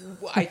sane.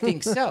 I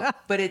think so.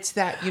 But it's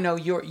that,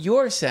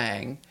 you're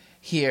saying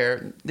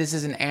here, this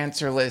is an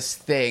answerless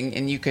thing,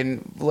 and you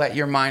can let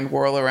your mind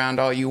whirl around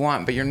all you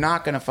want, but you're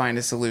not going to find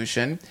a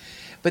solution.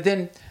 But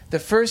then the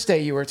first day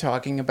you were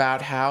talking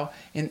about how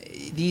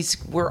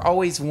we're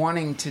always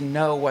wanting to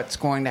know what's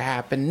going to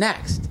happen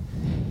next.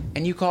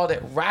 And you called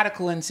it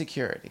radical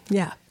insecurity.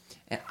 Yeah.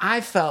 And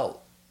I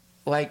felt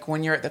like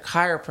when you're at the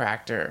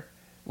chiropractor,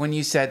 when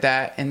you said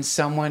that, and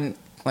someone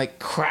like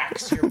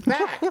cracks your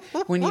back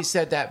when you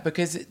said that,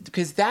 because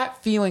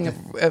that feeling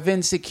of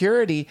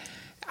insecurity,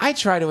 I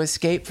try to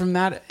escape from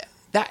that.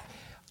 That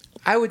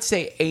I would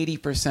say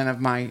 80%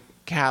 of my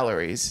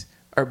calories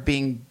are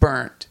being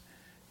burnt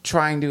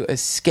trying to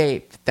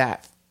escape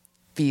that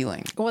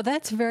feeling. Well,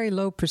 that's a very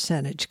low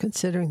percentage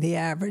considering the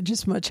average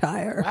is much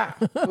higher. Wow.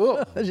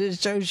 Cool. It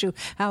shows you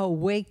how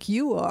awake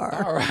you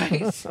are. All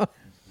right.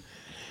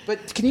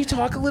 But can you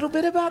talk a little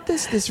bit about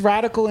this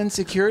radical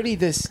insecurity,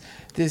 this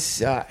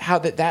how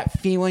that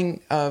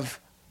feeling of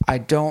I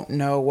don't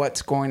know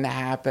what's going to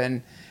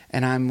happen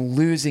and I'm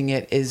losing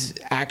it is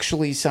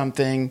actually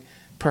something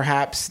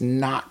perhaps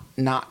not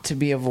to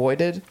be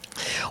avoided?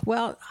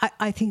 Well,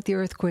 I think the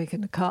earthquake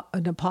in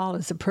Nepal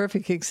is a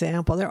perfect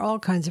example. There are all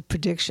kinds of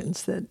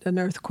predictions that an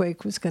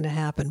earthquake was going to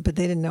happen, but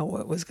they didn't know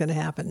what was going to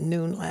happen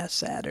noon last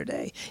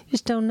Saturday. You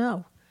just don't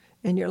know,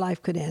 and your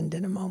life could end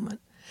in a moment.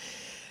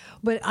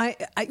 But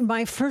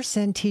my first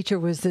Zen teacher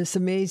was this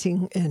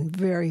amazing and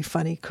very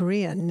funny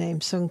Korean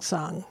named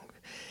Seungsang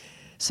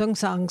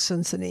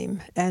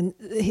Sunsanim. And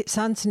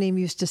Sunsanim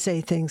used to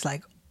say things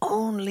like,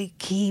 only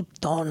keep,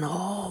 don't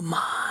know,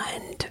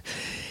 mind.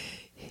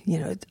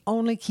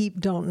 Only keep,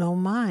 don't know,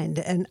 mind.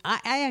 And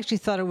I actually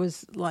thought it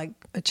was like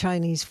a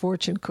Chinese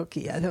fortune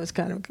cookie. I thought it was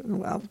kind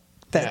of,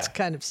 that's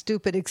kind of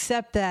stupid,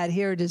 except that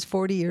here it is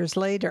 40 years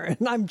later,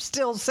 and I'm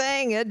still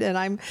saying it, and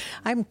I'm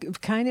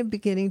kind of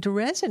beginning to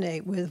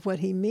resonate with what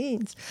he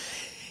means.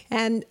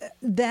 And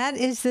that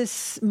is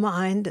this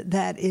mind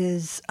that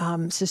is,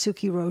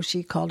 Suzuki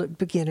Roshi called it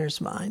beginner's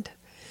mind.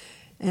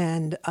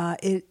 And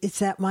it's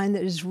that mind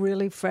that is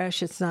really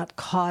fresh. It's not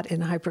caught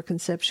in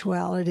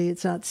hyperconceptuality.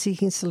 It's not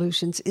seeking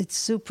solutions. It's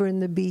super in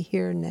the be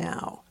here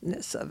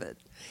now-ness of it.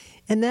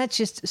 And that's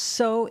just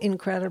so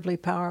incredibly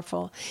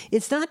powerful.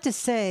 It's not to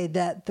say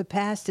that the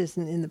past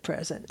isn't in the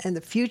present and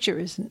the future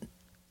isn't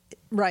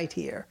right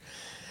here,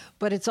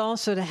 but it's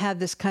also to have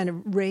this kind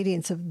of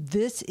radiance of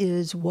this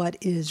is what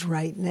is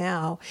right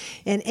now.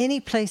 And any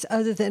place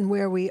other than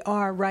where we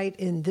are right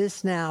in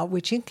this now,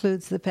 which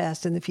includes the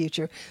past and the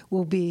future,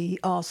 will be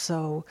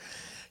also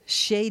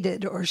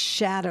shaded or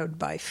shadowed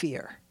by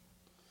fear.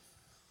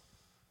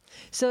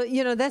 So,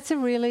 that's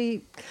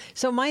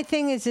so my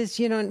thing is,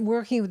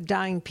 working with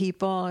dying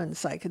people and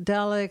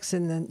psychedelics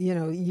and then,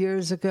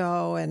 years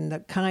ago and the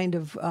kind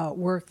of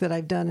work that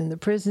I've done in the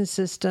prison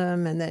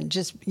system and then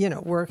just,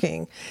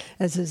 working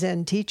as a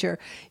Zen teacher,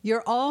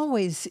 you're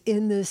always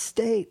in this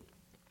state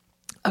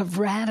of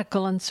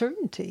radical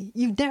uncertainty.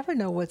 You never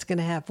know what's going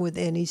to happen with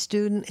any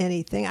student,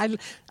 anything.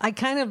 I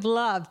kind of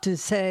love to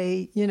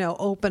say,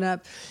 open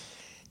up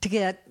to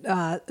get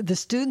the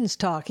students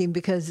talking,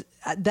 because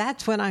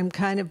that's when I'm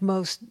kind of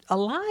most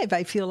alive.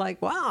 I feel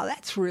like, wow,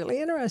 that's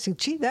really interesting.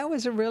 Gee, that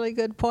was a really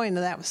good point.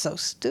 And that was so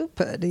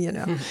stupid,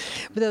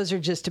 But those are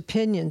just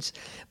opinions.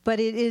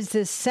 But it is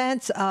this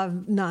sense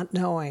of not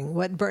knowing,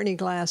 what Bernie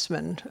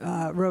Glassman,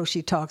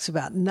 Roshi talks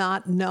about,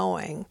 not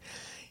knowing.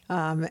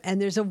 And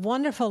there's a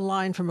wonderful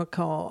line from a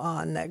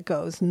koan that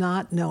goes,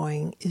 not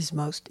knowing is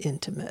most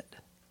intimate.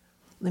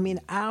 I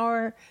mean,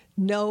 our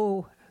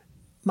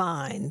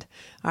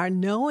our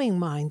knowing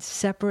mind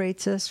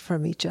separates us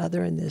from each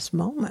other in this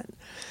moment.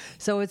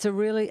 So I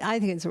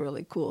think it's a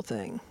really cool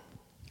thing.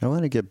 I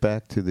want to get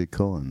back to the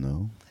koan,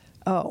 though.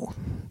 Oh,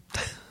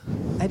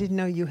 I didn't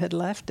know you had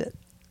left it.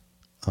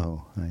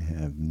 Oh, I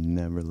have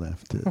never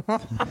left it.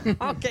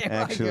 Okay,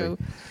 actually,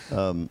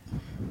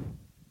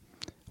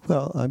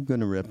 well, I'm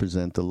going to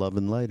represent the Love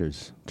and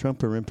Lighters. Trungpa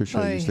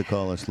Rinpoche used to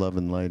call us Love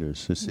and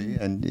Lighters, you see,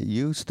 and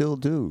you still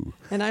do.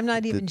 And I'm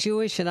not even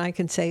Jewish, and I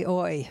can say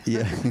oi.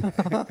 Yeah.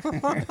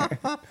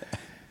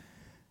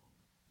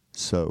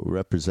 So,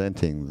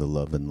 representing the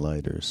Love and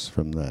Lighters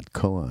from that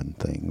koan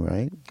thing,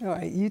 right? All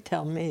right, you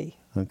tell me.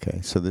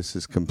 Okay, so this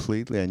is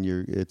completely, and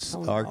it's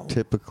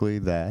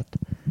archetypically that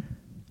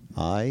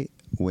I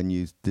when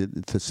you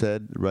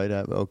said right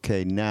out,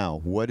 okay,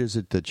 now what is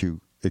it that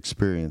you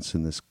experience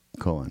in this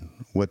koan?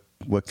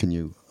 What can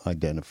you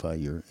identify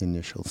your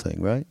initial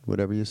thing, right?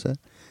 Whatever you said.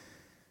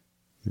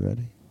 You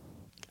ready?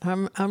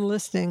 I'm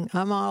listening.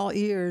 I'm all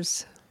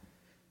ears.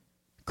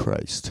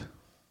 Christ.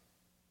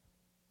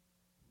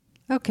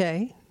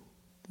 Okay.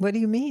 What do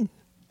you mean?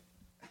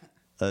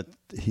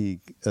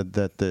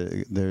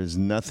 There's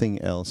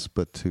nothing else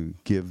but to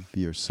give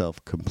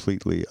yourself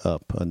completely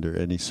up under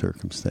any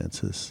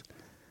circumstances.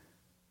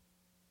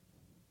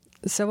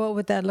 So what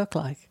would that look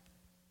like?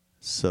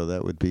 So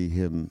that would be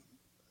him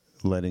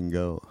letting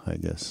go, I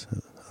guess,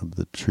 of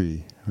the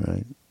tree,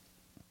 right?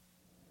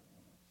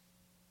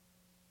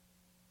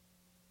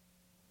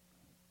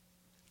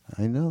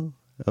 I know.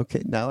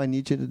 Okay, now I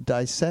need you to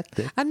dissect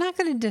it. I'm not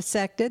going to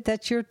dissect it.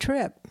 That's your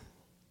trip.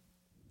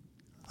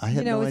 I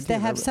had no it's idea.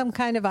 to have some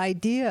kind of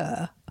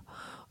idea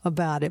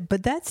about it.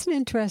 But that's an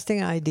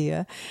interesting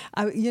idea.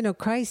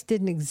 Christ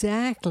didn't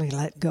exactly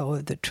let go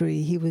of the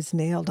tree. He was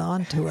nailed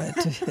onto it.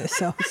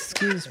 So,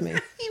 excuse me.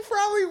 He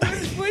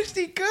probably wished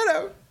he could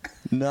have.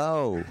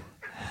 No,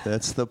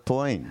 that's the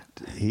point.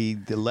 He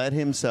let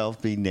himself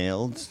be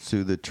nailed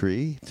to the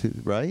tree,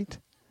 right?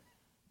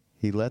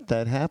 He let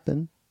that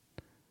happen.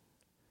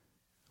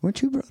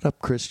 Weren't you brought up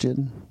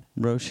Christian,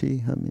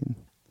 Roshi? I mean...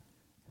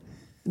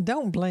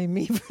 Don't blame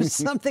me for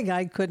something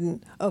I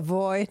couldn't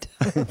avoid.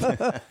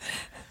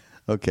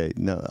 Okay,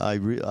 no,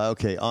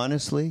 okay,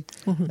 honestly,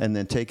 and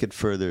then take it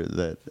further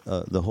that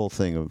the whole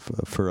thing of,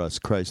 for us,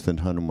 Christ and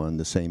Hanuman,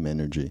 the same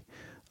energy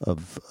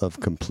of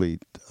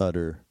complete,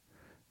 utter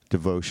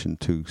devotion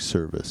to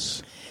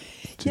service.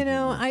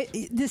 I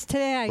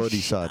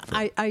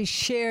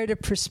shared a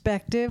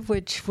perspective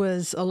which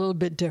was a little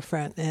bit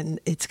different, and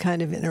it's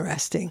kind of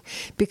interesting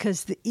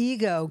because the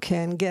ego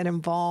can get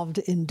involved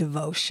in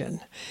devotion.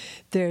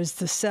 There's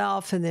the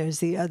self, and there's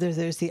the other.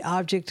 There's the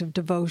object of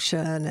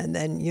devotion, and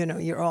then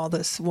you're all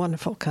this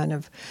wonderful kind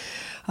of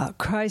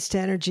Christ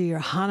energy or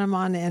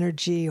Hanuman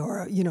energy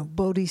or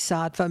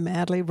Bodhisattva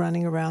madly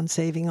running around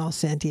saving all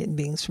sentient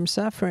beings from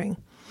suffering.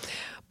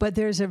 But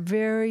there's a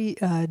very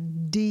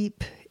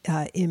deep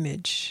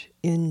image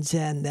in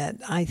Zen that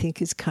I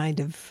think is kind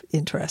of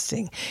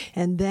interesting.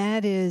 And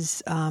that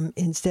is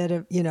instead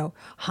of,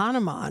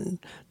 Hanuman,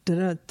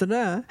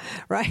 da-da-da-da,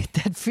 right,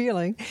 that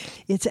feeling,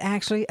 it's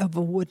actually of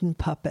a wooden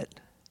puppet.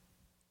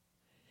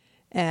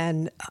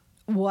 And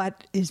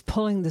what is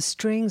pulling the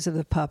strings of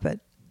the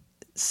puppet?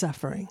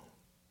 Suffering.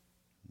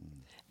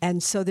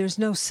 And so there's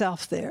no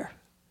self there.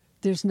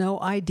 There's no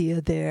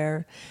idea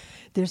there.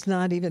 There's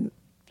not even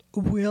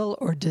will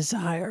or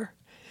desire.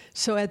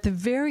 So at the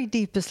very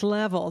deepest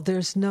level,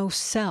 there's no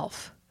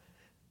self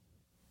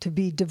to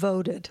be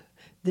devoted.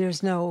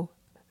 There's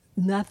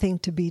nothing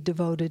to be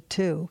devoted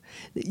to.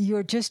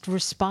 You're just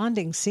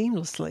responding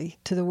seamlessly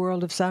to the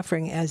world of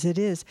suffering as it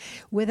is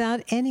without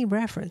any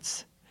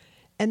reference.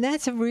 And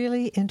that's a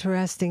really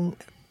interesting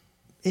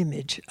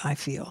image, I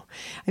feel.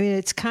 I mean,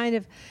 it's kind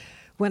of,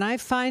 when I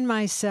find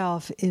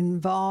myself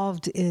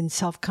involved in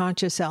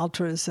self-conscious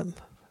altruism,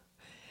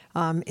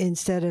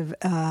 instead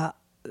of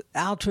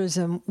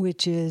altruism,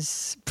 which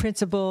is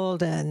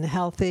principled and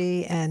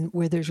healthy and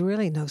where there's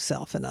really no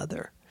self and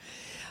other,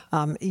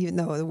 even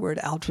though the word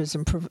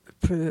altruism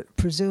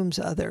presumes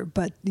other,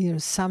 but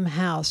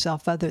somehow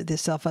the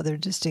self-other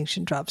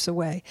distinction drops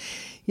away.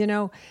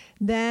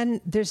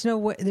 Then there's no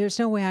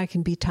way I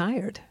can be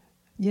tired.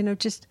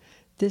 Just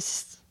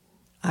this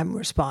I'm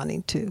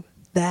responding to.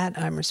 That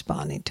I'm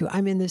responding to.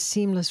 I'm in this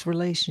seamless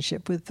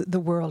relationship with the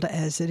world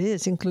as it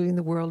is, including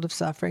the world of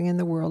suffering and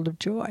the world of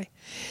joy.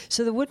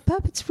 So the wood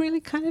puppet's really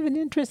kind of an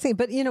interesting,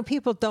 but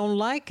people don't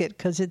like it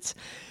because it's,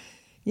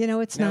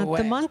 it's No not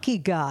way. the monkey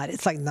god.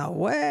 It's like, no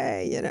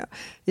way,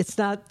 it's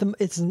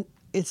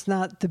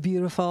not the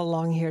beautiful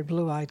long-haired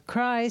blue-eyed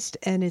Christ,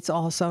 and it's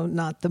also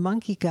not the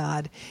monkey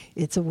god.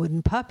 It's a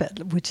wooden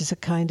puppet, which is a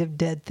kind of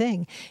dead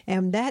thing.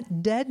 And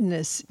that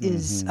deadness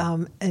is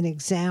an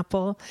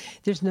example.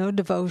 There's no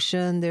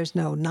devotion. There's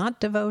no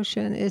not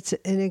devotion. It's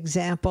an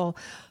example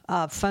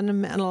of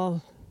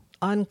fundamental,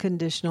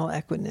 unconditional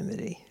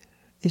equanimity.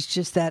 It's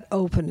just that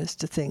openness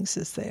to things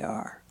as they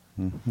are.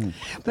 Mm-hmm.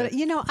 But,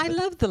 I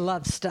love the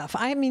love stuff.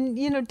 I mean,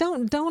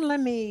 don't let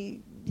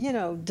me...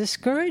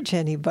 discourage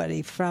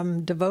anybody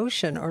from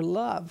devotion or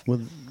love.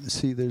 Well,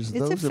 see, there's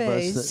those of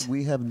us that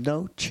we have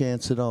no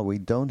chance at all. We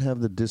don't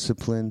have the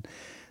discipline.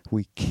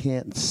 We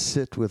can't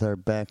sit with our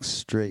back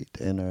straight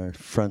and our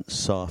front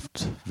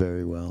soft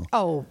very well.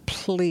 Oh,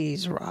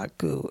 please,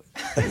 Ragu.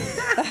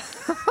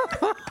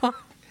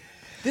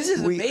 This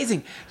is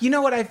amazing. You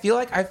know what I feel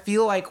like? I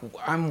feel like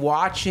I'm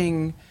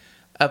watching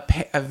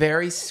a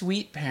very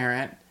sweet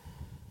parent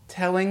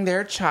telling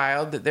their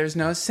child that there's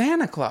no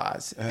Santa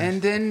Claus,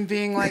 and then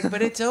being like,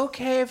 but it's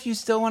okay if you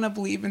still want to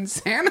believe in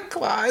Santa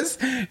Claus.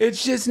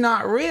 It's just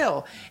not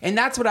real. And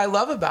that's what I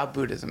love about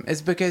Buddhism,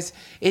 is because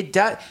it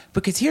does,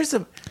 because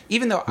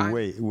even though I...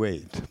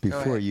 Wait,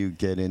 before you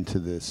get into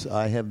this,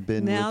 I have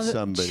been with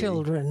somebody...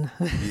 Children.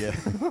 Yeah.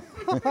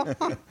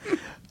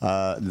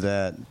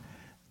 That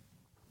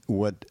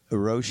what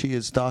Roshi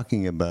is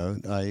talking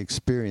about, I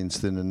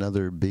experienced in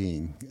another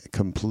being,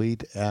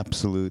 complete,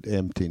 absolute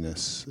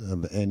emptiness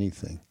of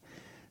anything.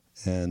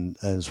 And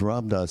as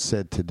Ram Dass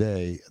said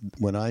today,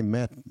 when I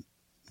met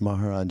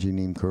Maharaji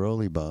Neem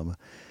Karoli Baba,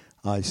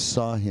 I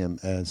saw him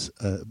as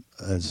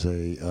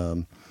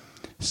a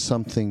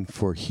something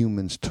for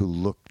humans to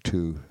look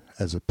to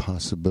as a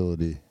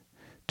possibility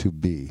to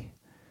be.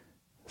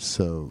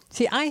 So,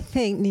 see, I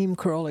think Neem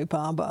Karoli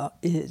Baba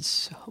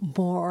is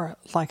more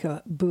like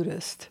a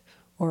Buddhist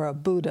or a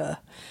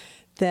Buddha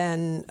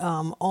than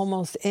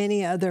almost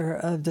any other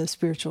of the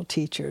spiritual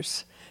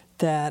teachers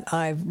that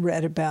I've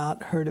read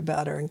about, heard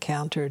about, or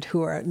encountered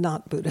who are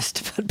not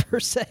Buddhist, but per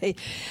se.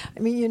 I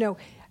mean, you know,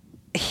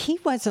 he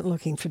wasn't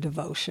looking for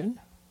devotion.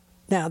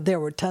 Now, there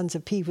were tons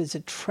of people. He was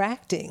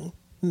attracting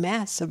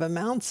massive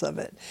amounts of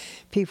it.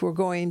 People were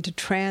going into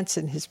trance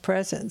in his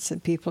presence,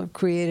 and people have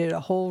created a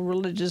whole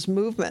religious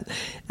movement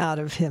out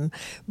of him.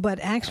 But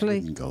actually, I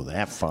didn't go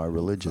that far.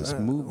 Religious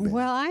movement.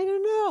 Well, I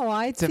don't know.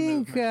 I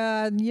think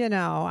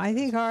I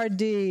think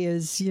RD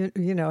is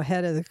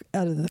head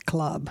of the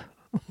club.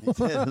 He's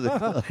head of the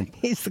club.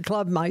 He's the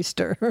club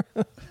meister.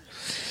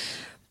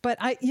 But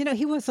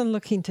he wasn't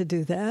looking to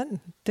do that.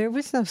 There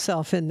was no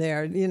self in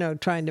there,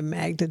 trying to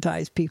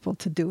magnetize people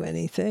to do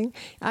anything.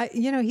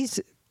 He's,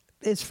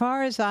 as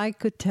far as I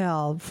could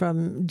tell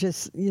from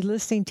just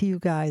listening to you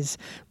guys,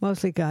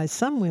 mostly guys,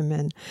 some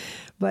women,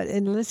 but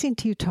in listening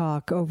to you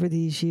talk over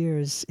these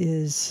years,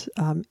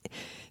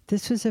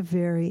 this was a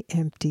very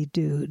empty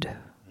dude.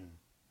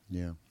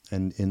 Yeah,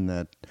 and in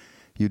that,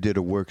 you did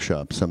a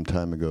workshop some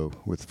time ago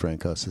with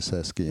Frank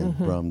Ossieseski and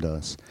Ram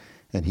Dass,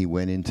 and he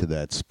went into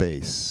that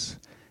space.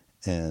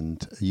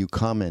 And you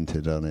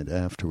commented on it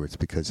afterwards,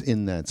 because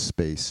in that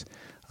space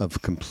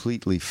of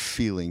completely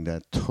feeling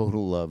that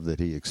total love that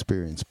he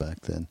experienced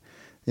back then,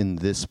 in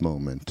this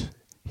moment,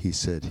 he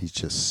said he's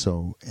just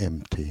so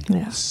empty,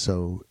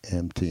 so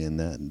empty, and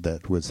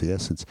that was the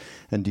essence.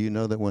 And do you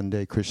know that one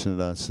day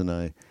Krishnadas and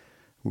I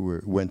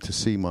went to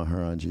see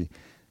Maharaji,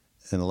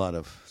 and a lot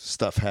of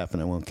stuff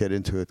happened. I won't get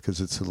into it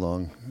because it's a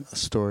long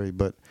story,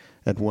 but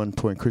at one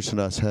point,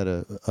 Krishnadas had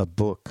a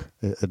book.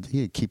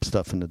 He'd keep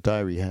stuff in a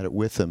diary. He had it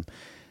with him.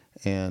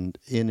 And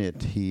in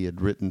it, he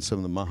had written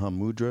some of the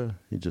Mahamudra.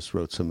 He just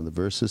wrote some of the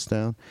verses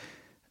down.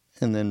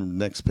 And then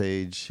next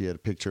page, he had a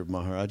picture of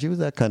Maharaji. It was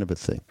that kind of a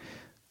thing.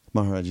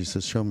 Maharaji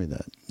says, show me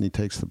that. And he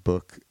takes the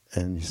book,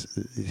 and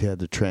he had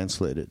to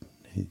translate it.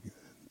 He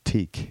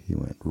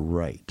went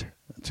right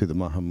to the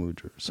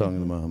Mahamudra, Song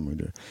of the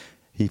Mahamudra.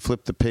 He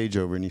flipped the page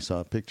over, and he saw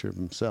a picture of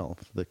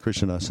himself that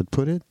Krishnadas had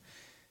put it.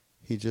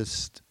 He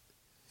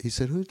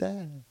said, who's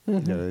that?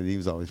 He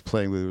was always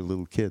playing with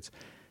little kids.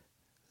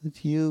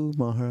 It's you,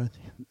 Maharaj.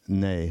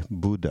 Nay,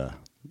 Buddha.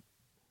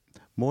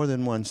 More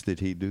than once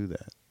did he do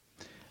that.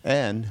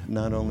 And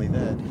not only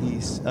that,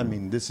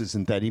 this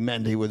isn't that he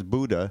meant he was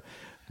Buddha,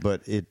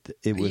 but it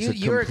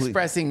was you're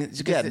expressing...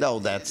 Yeah, no,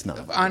 that's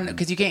not.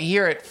 Because you can't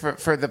hear it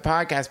for the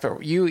podcast,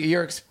 but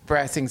you're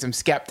expressing some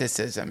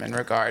skepticism in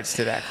regards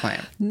to that claim.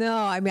 No,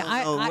 I mean...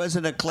 it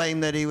wasn't a claim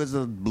that he was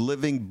a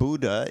living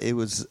Buddha. It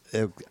was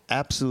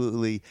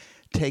absolutely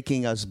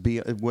taking us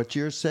beyond what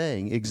you're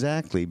saying,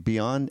 exactly,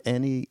 beyond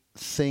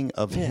anything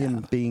of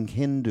him being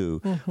Hindu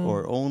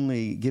or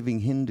only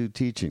giving Hindu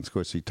teachings. Of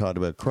course, he taught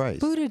about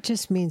Christ. Buddha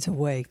just means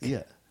awake.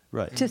 Yeah,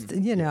 right. Just,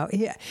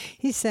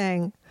 he's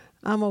saying...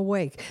 I'm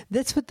awake.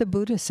 That's what the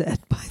Buddha said,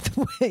 by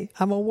the way.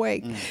 I'm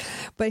awake.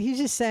 But he's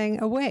just saying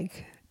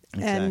awake.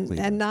 Exactly.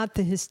 And not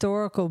the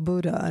historical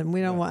Buddha. And we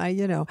don't want,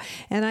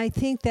 And I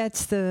think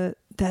that's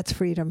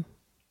freedom.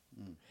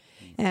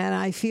 And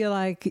I feel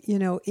like,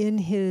 in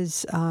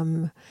his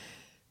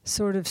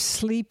sort of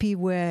sleepy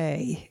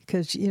way,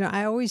 because,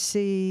 I always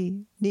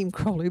see Neem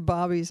Karoli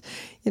Baba's,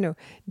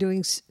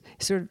 doing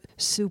sort of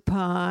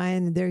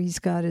supine. There he's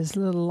got his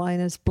little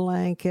Linus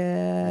blanket,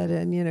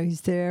 and, he's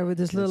there with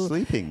his little...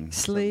 Sleeping,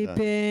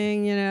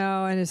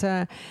 and his...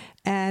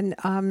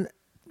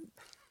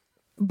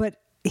 but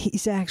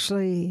he's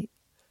actually,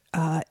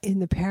 in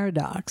the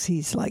paradox,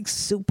 he's like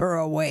super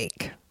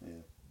awake. Yeah,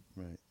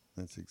 right.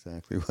 That's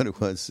exactly what it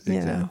was.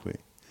 Exactly.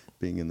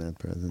 Being in that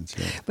presence,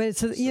 yeah. But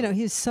it's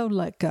he's so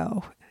let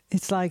go.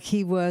 It's like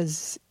he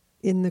was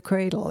in the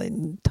cradle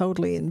and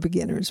totally in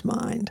beginner's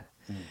mind.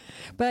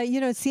 But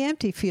it's the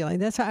empty feeling.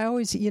 That's how I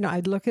always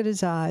I'd look at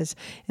his eyes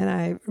and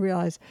I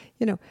realize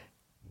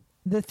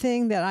the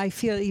thing that I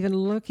feel even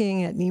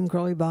looking at Neem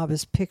Karoli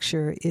Baba's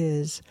picture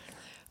is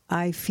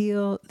I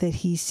feel that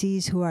he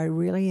sees who I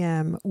really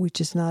am, which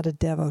is not a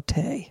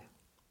devotee.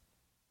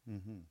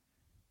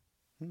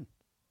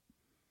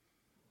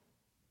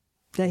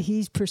 That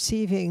he's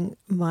perceiving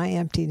my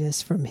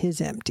emptiness from his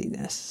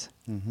emptiness.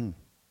 All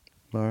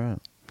right.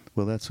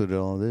 Well, that's what it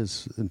all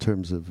is in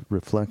terms of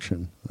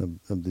reflection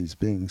of these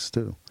beings,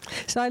 too.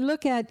 So I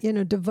look at,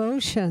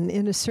 devotion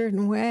in a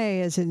certain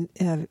way as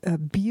a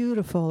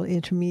beautiful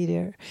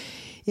intermediate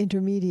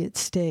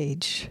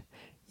stage.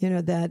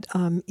 That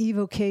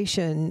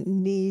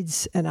evocation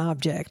needs an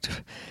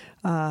object.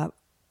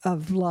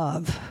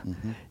 love,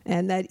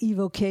 and that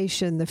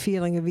evocation, the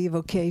feeling of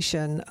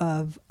evocation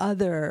of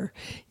other,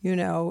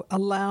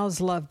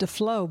 allows love to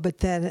flow. But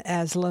then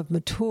as love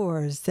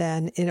matures,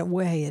 then in a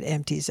way it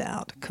empties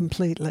out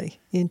completely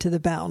into the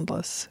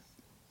boundless.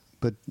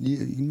 But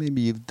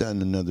maybe you've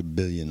done another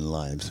billion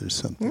lives or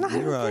something.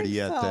 You're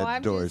already at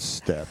that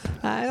doorstep.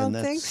 I don't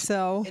think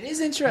so. It is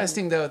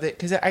interesting though that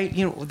because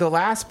the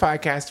last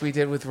podcast we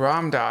did with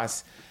Ram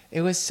Dass,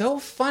 it was so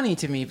funny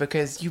to me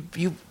because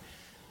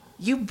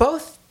you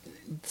both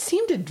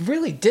seem to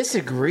really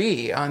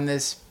disagree on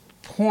this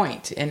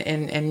point,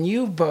 and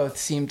you both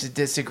seem to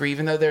disagree,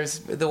 even though there's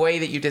the way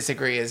that you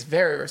disagree is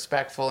very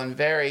respectful and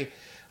very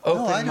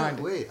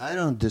open-minded. I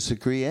don't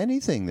disagree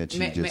anything that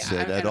you just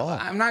said at all.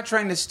 I'm not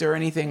trying to stir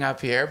anything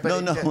up here,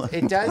 but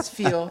it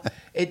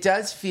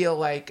does feel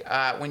like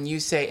when you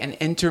say an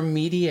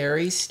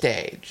intermediary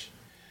stage.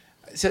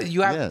 So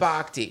you have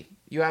bhakti,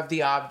 you have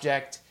the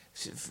object.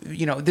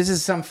 This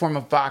is some form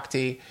of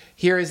bhakti.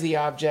 Here is the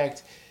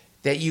object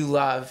that you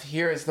love.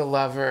 Here is the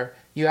lover.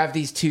 You have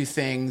these two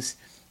things.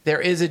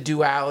 There is a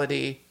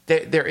duality.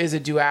 There is a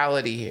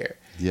duality here.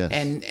 Yes.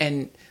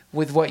 And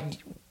with what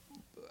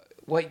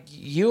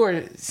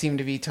you seem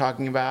to be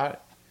talking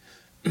about,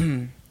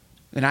 and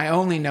I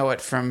only know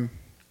it from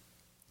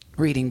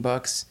reading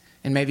books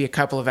and maybe a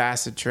couple of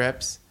acid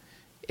trips,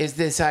 is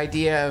this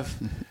idea of,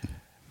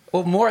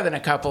 well, more than a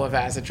couple of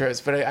acid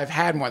trips, but I've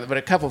had more, but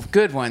a couple of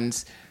good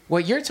ones.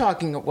 What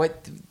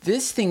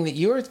this thing that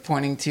you're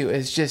pointing to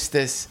is just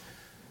this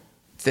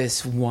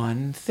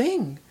one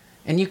thing.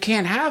 And you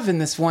can't have in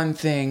this one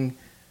thing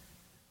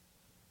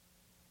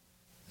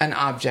an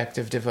object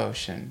of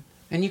devotion.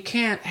 And you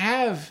can't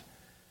have,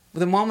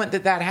 the moment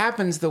that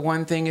happens, the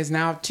one thing is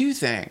now two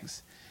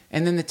things.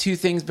 And then the two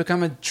things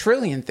become a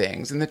trillion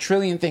things. And the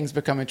trillion things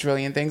become a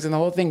trillion things. And the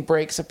whole thing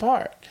breaks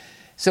apart.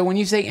 So when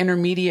you say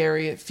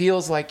intermediary, it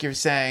feels like you're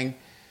saying...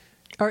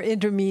 Or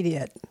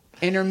intermediate.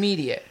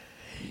 Intermediate.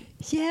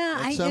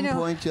 Yeah, at some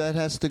point that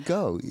has to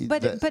go.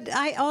 But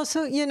I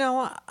also,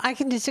 I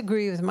can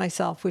disagree with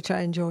myself, which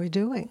I enjoy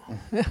doing.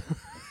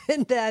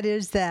 And that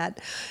is that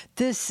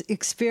this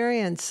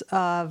experience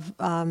of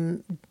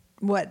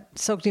what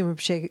Tsoknyi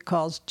Rinpoche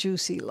calls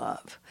juicy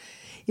love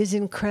is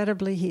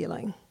incredibly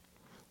healing.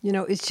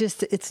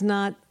 It's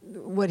not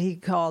what he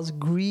calls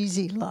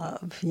greasy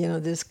love,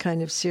 this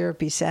kind of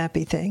syrupy,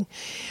 sappy thing.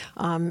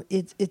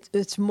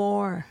 It's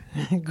more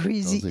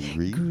greasy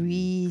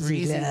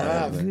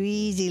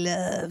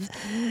love.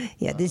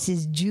 Yeah, this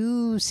is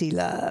juicy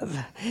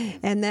love.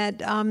 And that,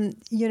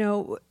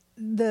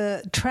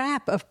 the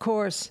trap, of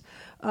course,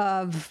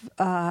 of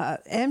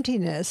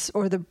emptiness,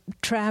 or the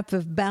trap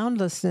of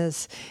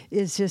boundlessness,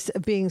 is just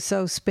being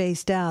so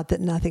spaced out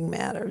that nothing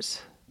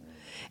matters.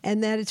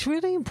 And that it's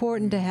really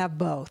important to have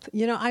both.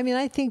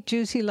 I think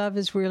juicy love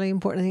is really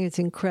important. I think it's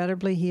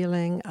incredibly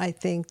healing. I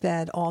think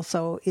that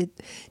also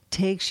it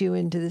takes you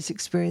into this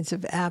experience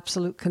of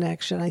absolute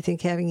connection. I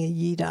think having a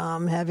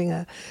yidam, having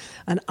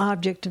an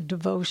object of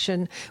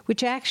devotion,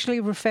 which actually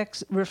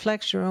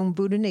reflects your own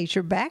Buddha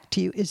nature back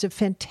to you, is a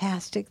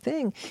fantastic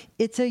thing.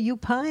 It's a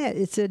upaya.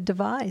 It's a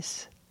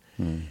device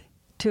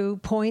to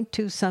point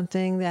to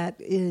something that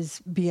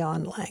is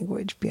beyond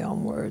language,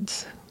 beyond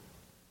words.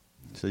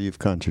 So you've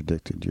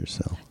contradicted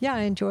yourself. Yeah,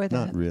 I enjoy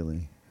that. Not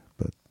really,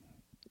 but...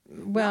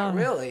 Well, not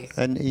really.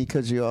 And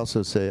because you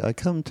also say,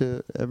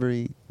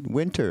 every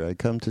winter, I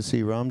come to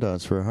see Ram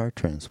Dass for a heart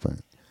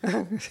transplant.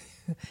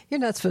 You're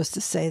not supposed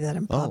to say that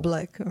in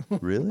public.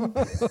 Really?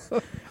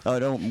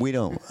 We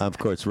don't. Of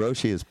course,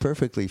 Roshi is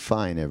perfectly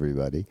fine,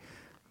 everybody.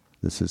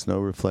 This is no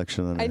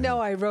reflection on her. I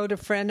know. I wrote a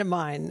friend of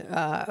mine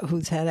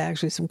who's had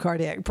actually some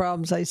cardiac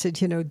problems. I said,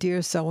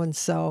 dear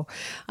so-and-so,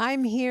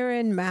 I'm here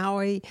in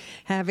Maui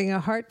having a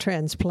heart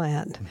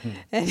transplant.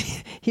 And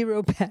he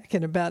wrote back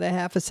in about a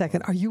half a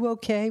second, are you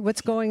okay? What's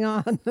going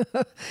on?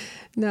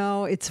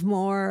 No, it's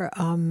more,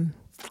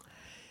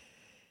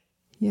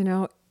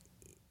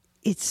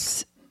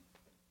 it's...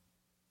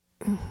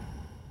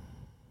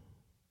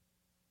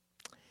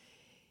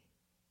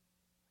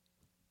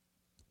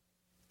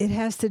 It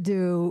has to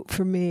do,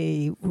 for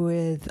me,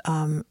 with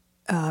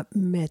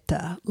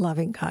metta,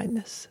 loving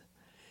kindness.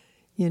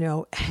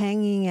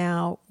 Hanging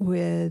out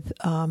with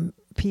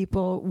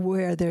people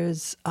where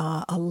there's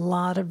a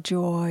lot of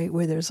joy,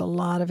 where there's a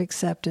lot of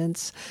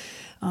acceptance,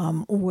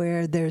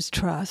 where there's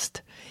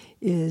trust,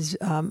 is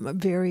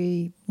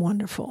very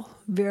wonderful.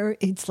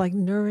 It's like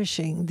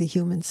nourishing the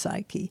human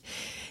psyche.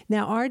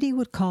 Now, Artie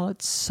would call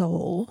it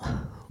soul.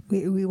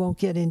 We won't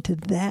get into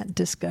that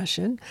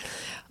discussion,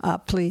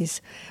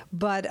 please.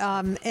 But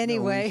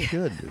anyway.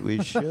 No,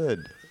 we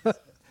should.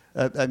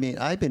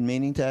 I've been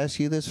meaning to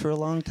ask you this for a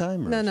long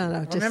time. No.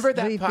 Just remember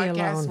that leave me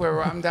podcast alone. where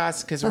Ram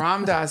Dass, because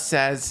Ram Dass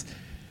says,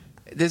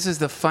 this is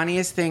the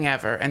funniest thing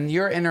ever. And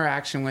your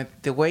interaction with,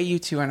 the way you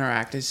two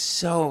interact is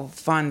so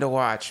fun to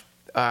watch.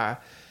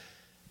 But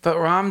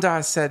Ram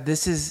Dass said, he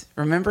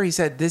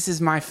said, this is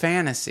my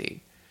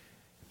fantasy.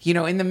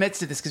 In the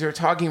midst of this, because we were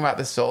talking about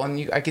the soul,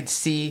 and I could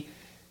see...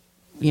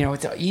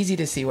 it's easy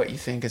to see what you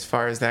think as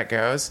far as that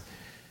goes.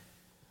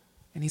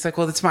 And he's like,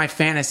 well, it's my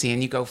fantasy.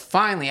 And you go,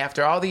 finally,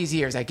 after all these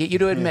years, I get you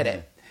to admit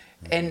it.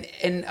 And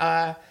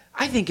I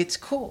think it's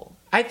cool.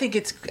 I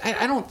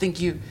don't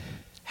think you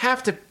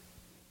have to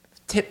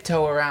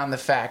tiptoe around the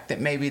fact that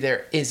maybe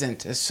there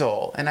isn't a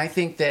soul. And I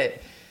think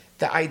that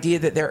the idea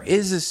that there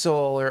is a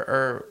soul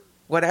or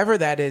whatever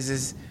that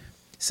is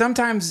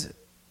sometimes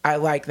I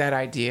like that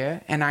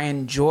idea and I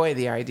enjoy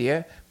the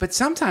idea, but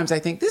sometimes I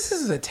think this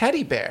is a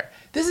teddy bear.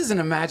 This is an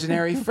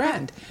imaginary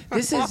friend.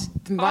 This is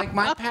like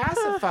my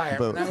pacifier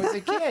when I was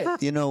a kid.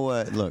 You know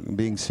what? Look,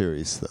 being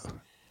serious though.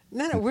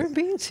 No, we're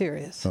being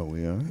serious. Oh,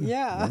 we are?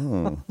 Yeah.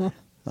 Oh.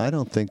 I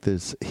don't think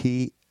there's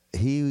he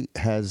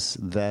has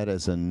that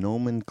as a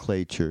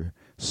nomenclature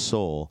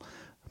soul,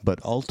 but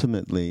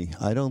ultimately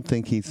I don't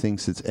think he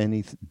thinks it's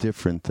any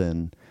different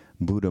than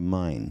Buddha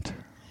mind.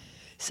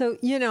 So,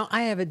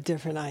 I have a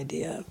different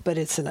idea, but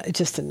it's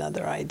just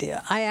another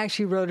idea. I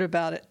actually wrote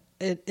about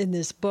it in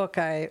this book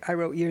I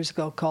wrote years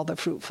ago called The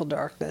Fruitful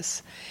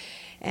Darkness.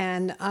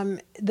 And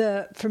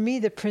for me,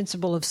 the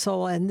principle of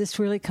soul, and this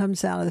really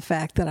comes out of the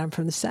fact that I'm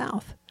from the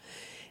South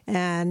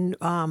and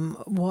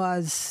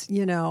was,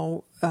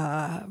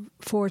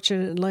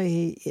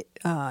 fortunately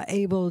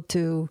able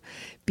to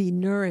be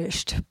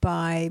nourished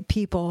by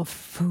people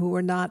who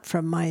were not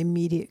from my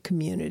immediate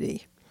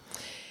community.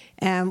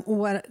 And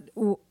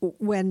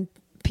when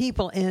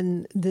people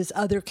in this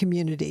other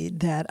community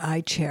that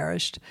I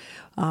cherished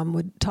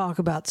would talk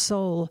about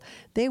soul,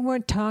 they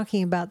weren't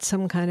talking about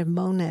some kind of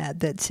monad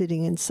that's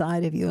sitting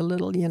inside of you, a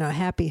little,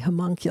 happy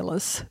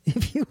homunculus,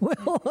 if you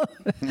will.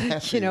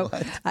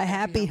 A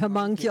happy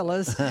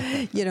homunculus,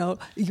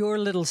 your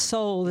little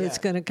soul that's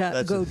going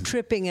to go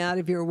tripping out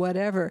of your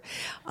whatever.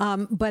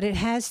 But it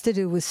has to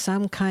do with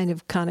some kind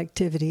of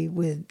connectivity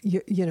with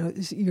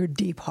your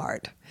deep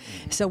heart.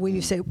 So when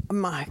you say,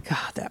 my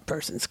God, that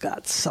person's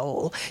got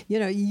soul,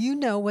 you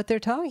know what they're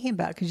talking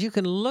about because you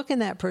can look in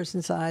that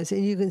person's eyes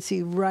and you can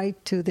see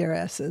right to their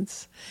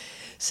essence.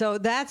 So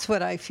that's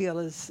what I feel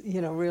is,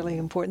 really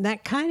important.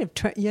 That kind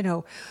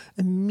of,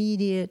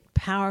 immediate,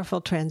 powerful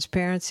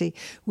transparency,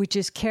 which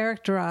is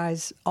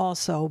characterized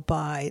also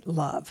by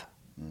love.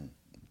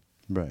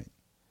 Right.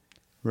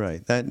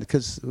 Right.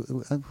 Because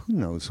who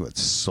knows what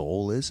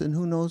soul is and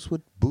who knows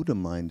what Buddha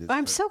mind is.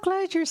 I'm so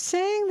glad you're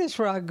saying this,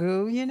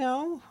 Raghu,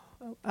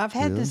 I've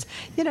had this,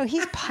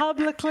 he's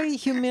publicly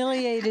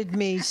humiliated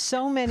me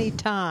so many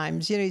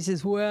times. He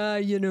says,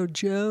 well,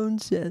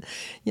 Jones said,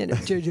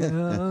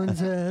 Jones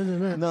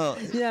said. No.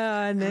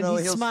 Yeah, and then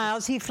he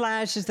smiles. He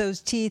flashes those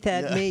teeth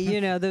at me,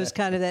 those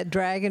kind of that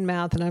dragon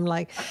mouth. And I'm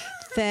like,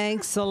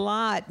 thanks a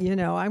lot.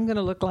 I'm going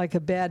to look like a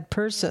bad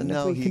person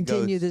if we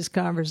continue this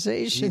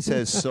conversation. He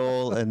says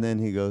soul, and then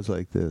he goes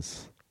like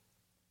this.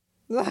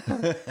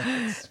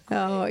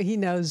 Oh, he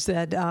knows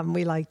that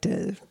we like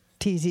to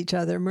tease each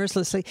other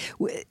mercilessly.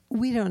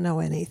 We don't know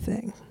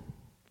anything.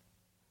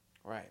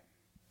 Right.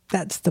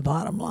 That's the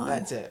bottom line.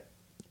 That's it.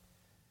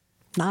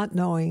 Not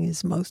knowing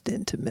is most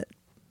intimate.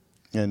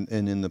 And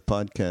in the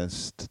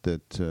podcast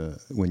that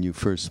when you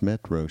first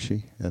met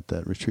Roshi at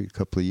that retreat a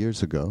couple of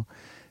years ago,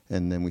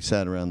 and then we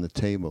sat around the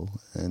table,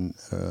 and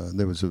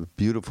there was a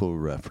beautiful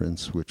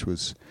reference, which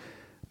was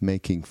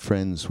making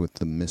friends with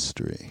the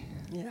mystery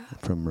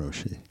from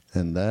Roshi.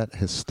 And that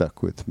has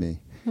stuck with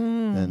me.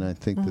 And I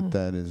think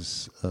that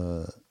is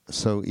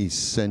so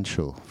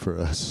essential for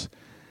us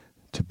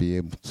to be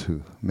able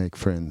to make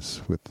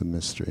friends with the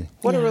mystery.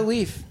 What a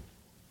relief.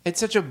 It's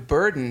such a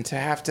burden to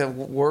have to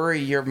worry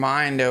your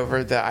mind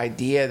over the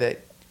idea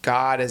that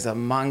God is a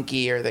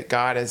monkey or that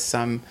God is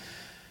some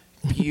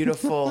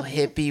beautiful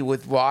hippie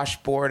with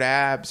washboard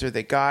abs or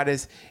that God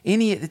is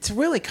any... It's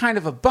really kind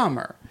of a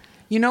bummer.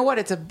 You know what?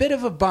 It's a bit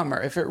of a bummer.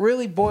 If it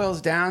really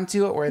boils down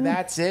to it, where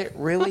that's it,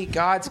 really,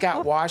 God's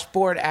got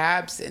washboard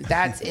abs, and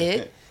that's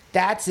it.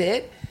 That's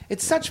it.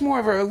 It's such more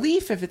of a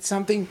relief if it's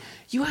something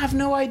you have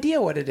no idea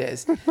what it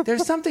is.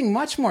 There's something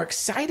much more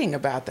exciting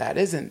about that,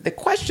 isn't? The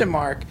question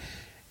mark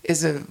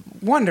is a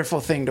wonderful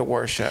thing to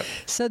worship.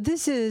 So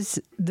this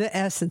is the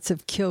essence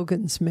of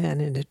Kyogen's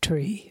Man in a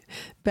Tree.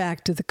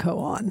 Back to the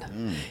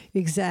koan.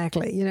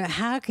 Exactly.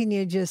 How can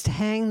you just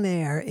hang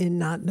there in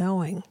not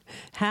knowing?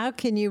 How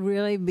can you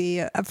really be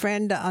a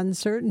friend to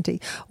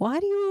uncertainty? Why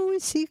do you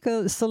always seek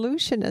a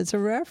solution as a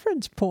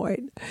reference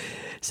point?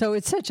 So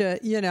it's such a,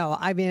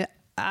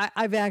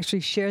 I've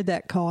actually shared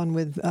that koan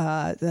with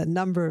a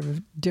number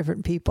of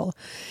different people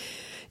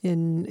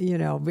in,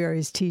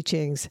 various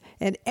teachings.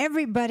 And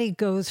everybody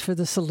goes for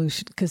the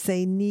solution because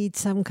they need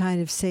some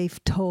kind of safe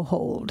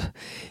toehold.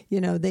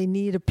 They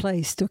need a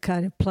place to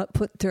kind of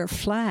put their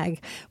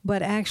flag.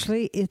 But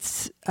actually,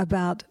 it's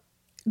about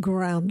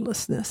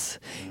groundlessness.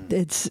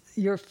 It's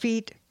your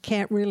feet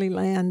can't really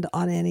land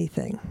on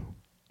anything.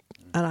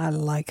 And I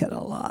like it a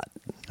lot.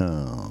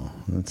 Oh,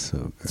 that's so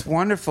good. It's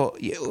wonderful.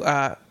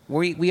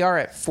 We are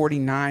at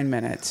 49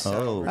 minutes.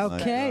 Oh,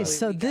 okay.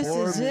 So this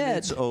is it.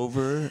 It's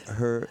over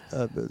her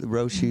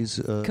Roshi's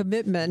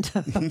commitment.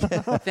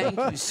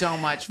 Thank you so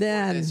much for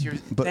this.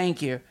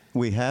 Thank you.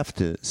 We have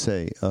to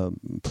say,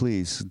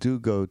 please do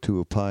go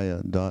to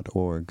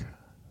upaya.org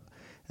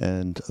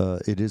And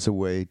it is a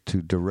way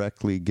to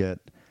directly get.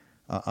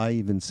 I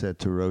even said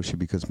to Roshi,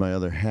 because my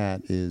other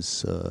hat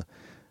is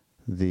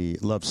the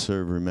Love,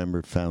 Serve,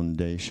 Remember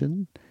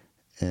Foundation.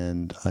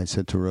 And I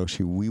said to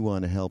Roshi, we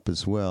want to help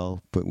as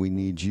well, but we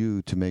need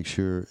you to make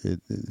sure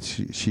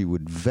she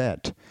would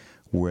vet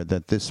where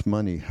that this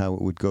money, how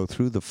it would go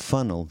through the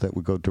funnel that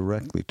would go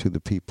directly to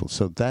the people.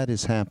 So that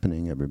is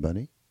happening,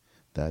 everybody.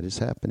 That is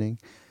happening.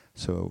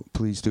 So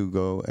please do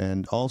go.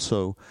 And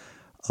also,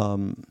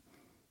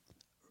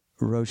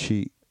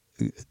 Roshi,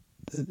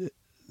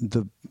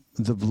 the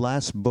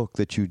last book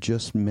that you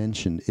just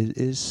mentioned,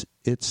 is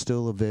it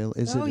still available?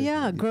 Oh,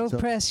 yeah. Grove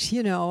Press,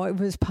 it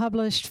was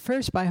published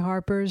first by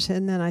Harper's,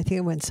 and then I think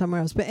it went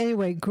somewhere else. But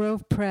anyway,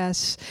 Grove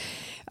Press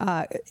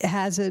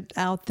has it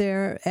out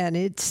there, and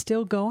it's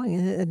still going.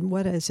 And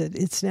what is it?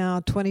 It's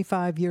now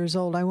 25 years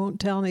old. I won't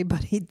tell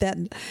anybody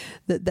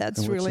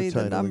that's really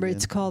the number. Again?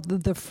 It's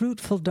called The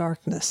Fruitful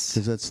Darkness.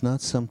 Because that's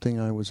not something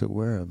I was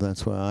aware of.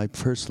 That's why I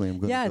personally am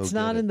going to go it's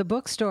not in the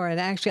bookstore. And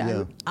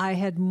actually, I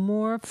had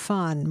more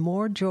fun,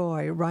 more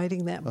joy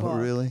writing that book. Oh,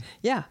 really?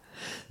 Yeah.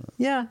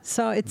 Yeah,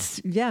 so you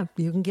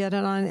can get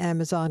it on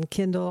Amazon,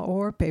 Kindle,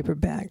 or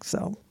paperback.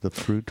 So The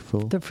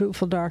Fruitful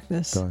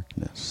Darkness.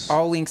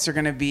 All links are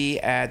going to be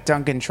at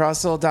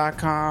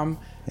DuncanTrussell.com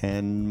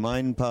and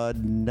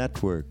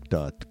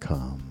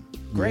MindPodNetwork.com.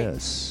 Great.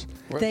 Yes.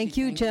 Thank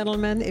you,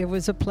 gentlemen. It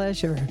was a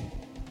pleasure.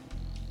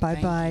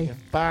 Bye-bye.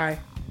 Bye.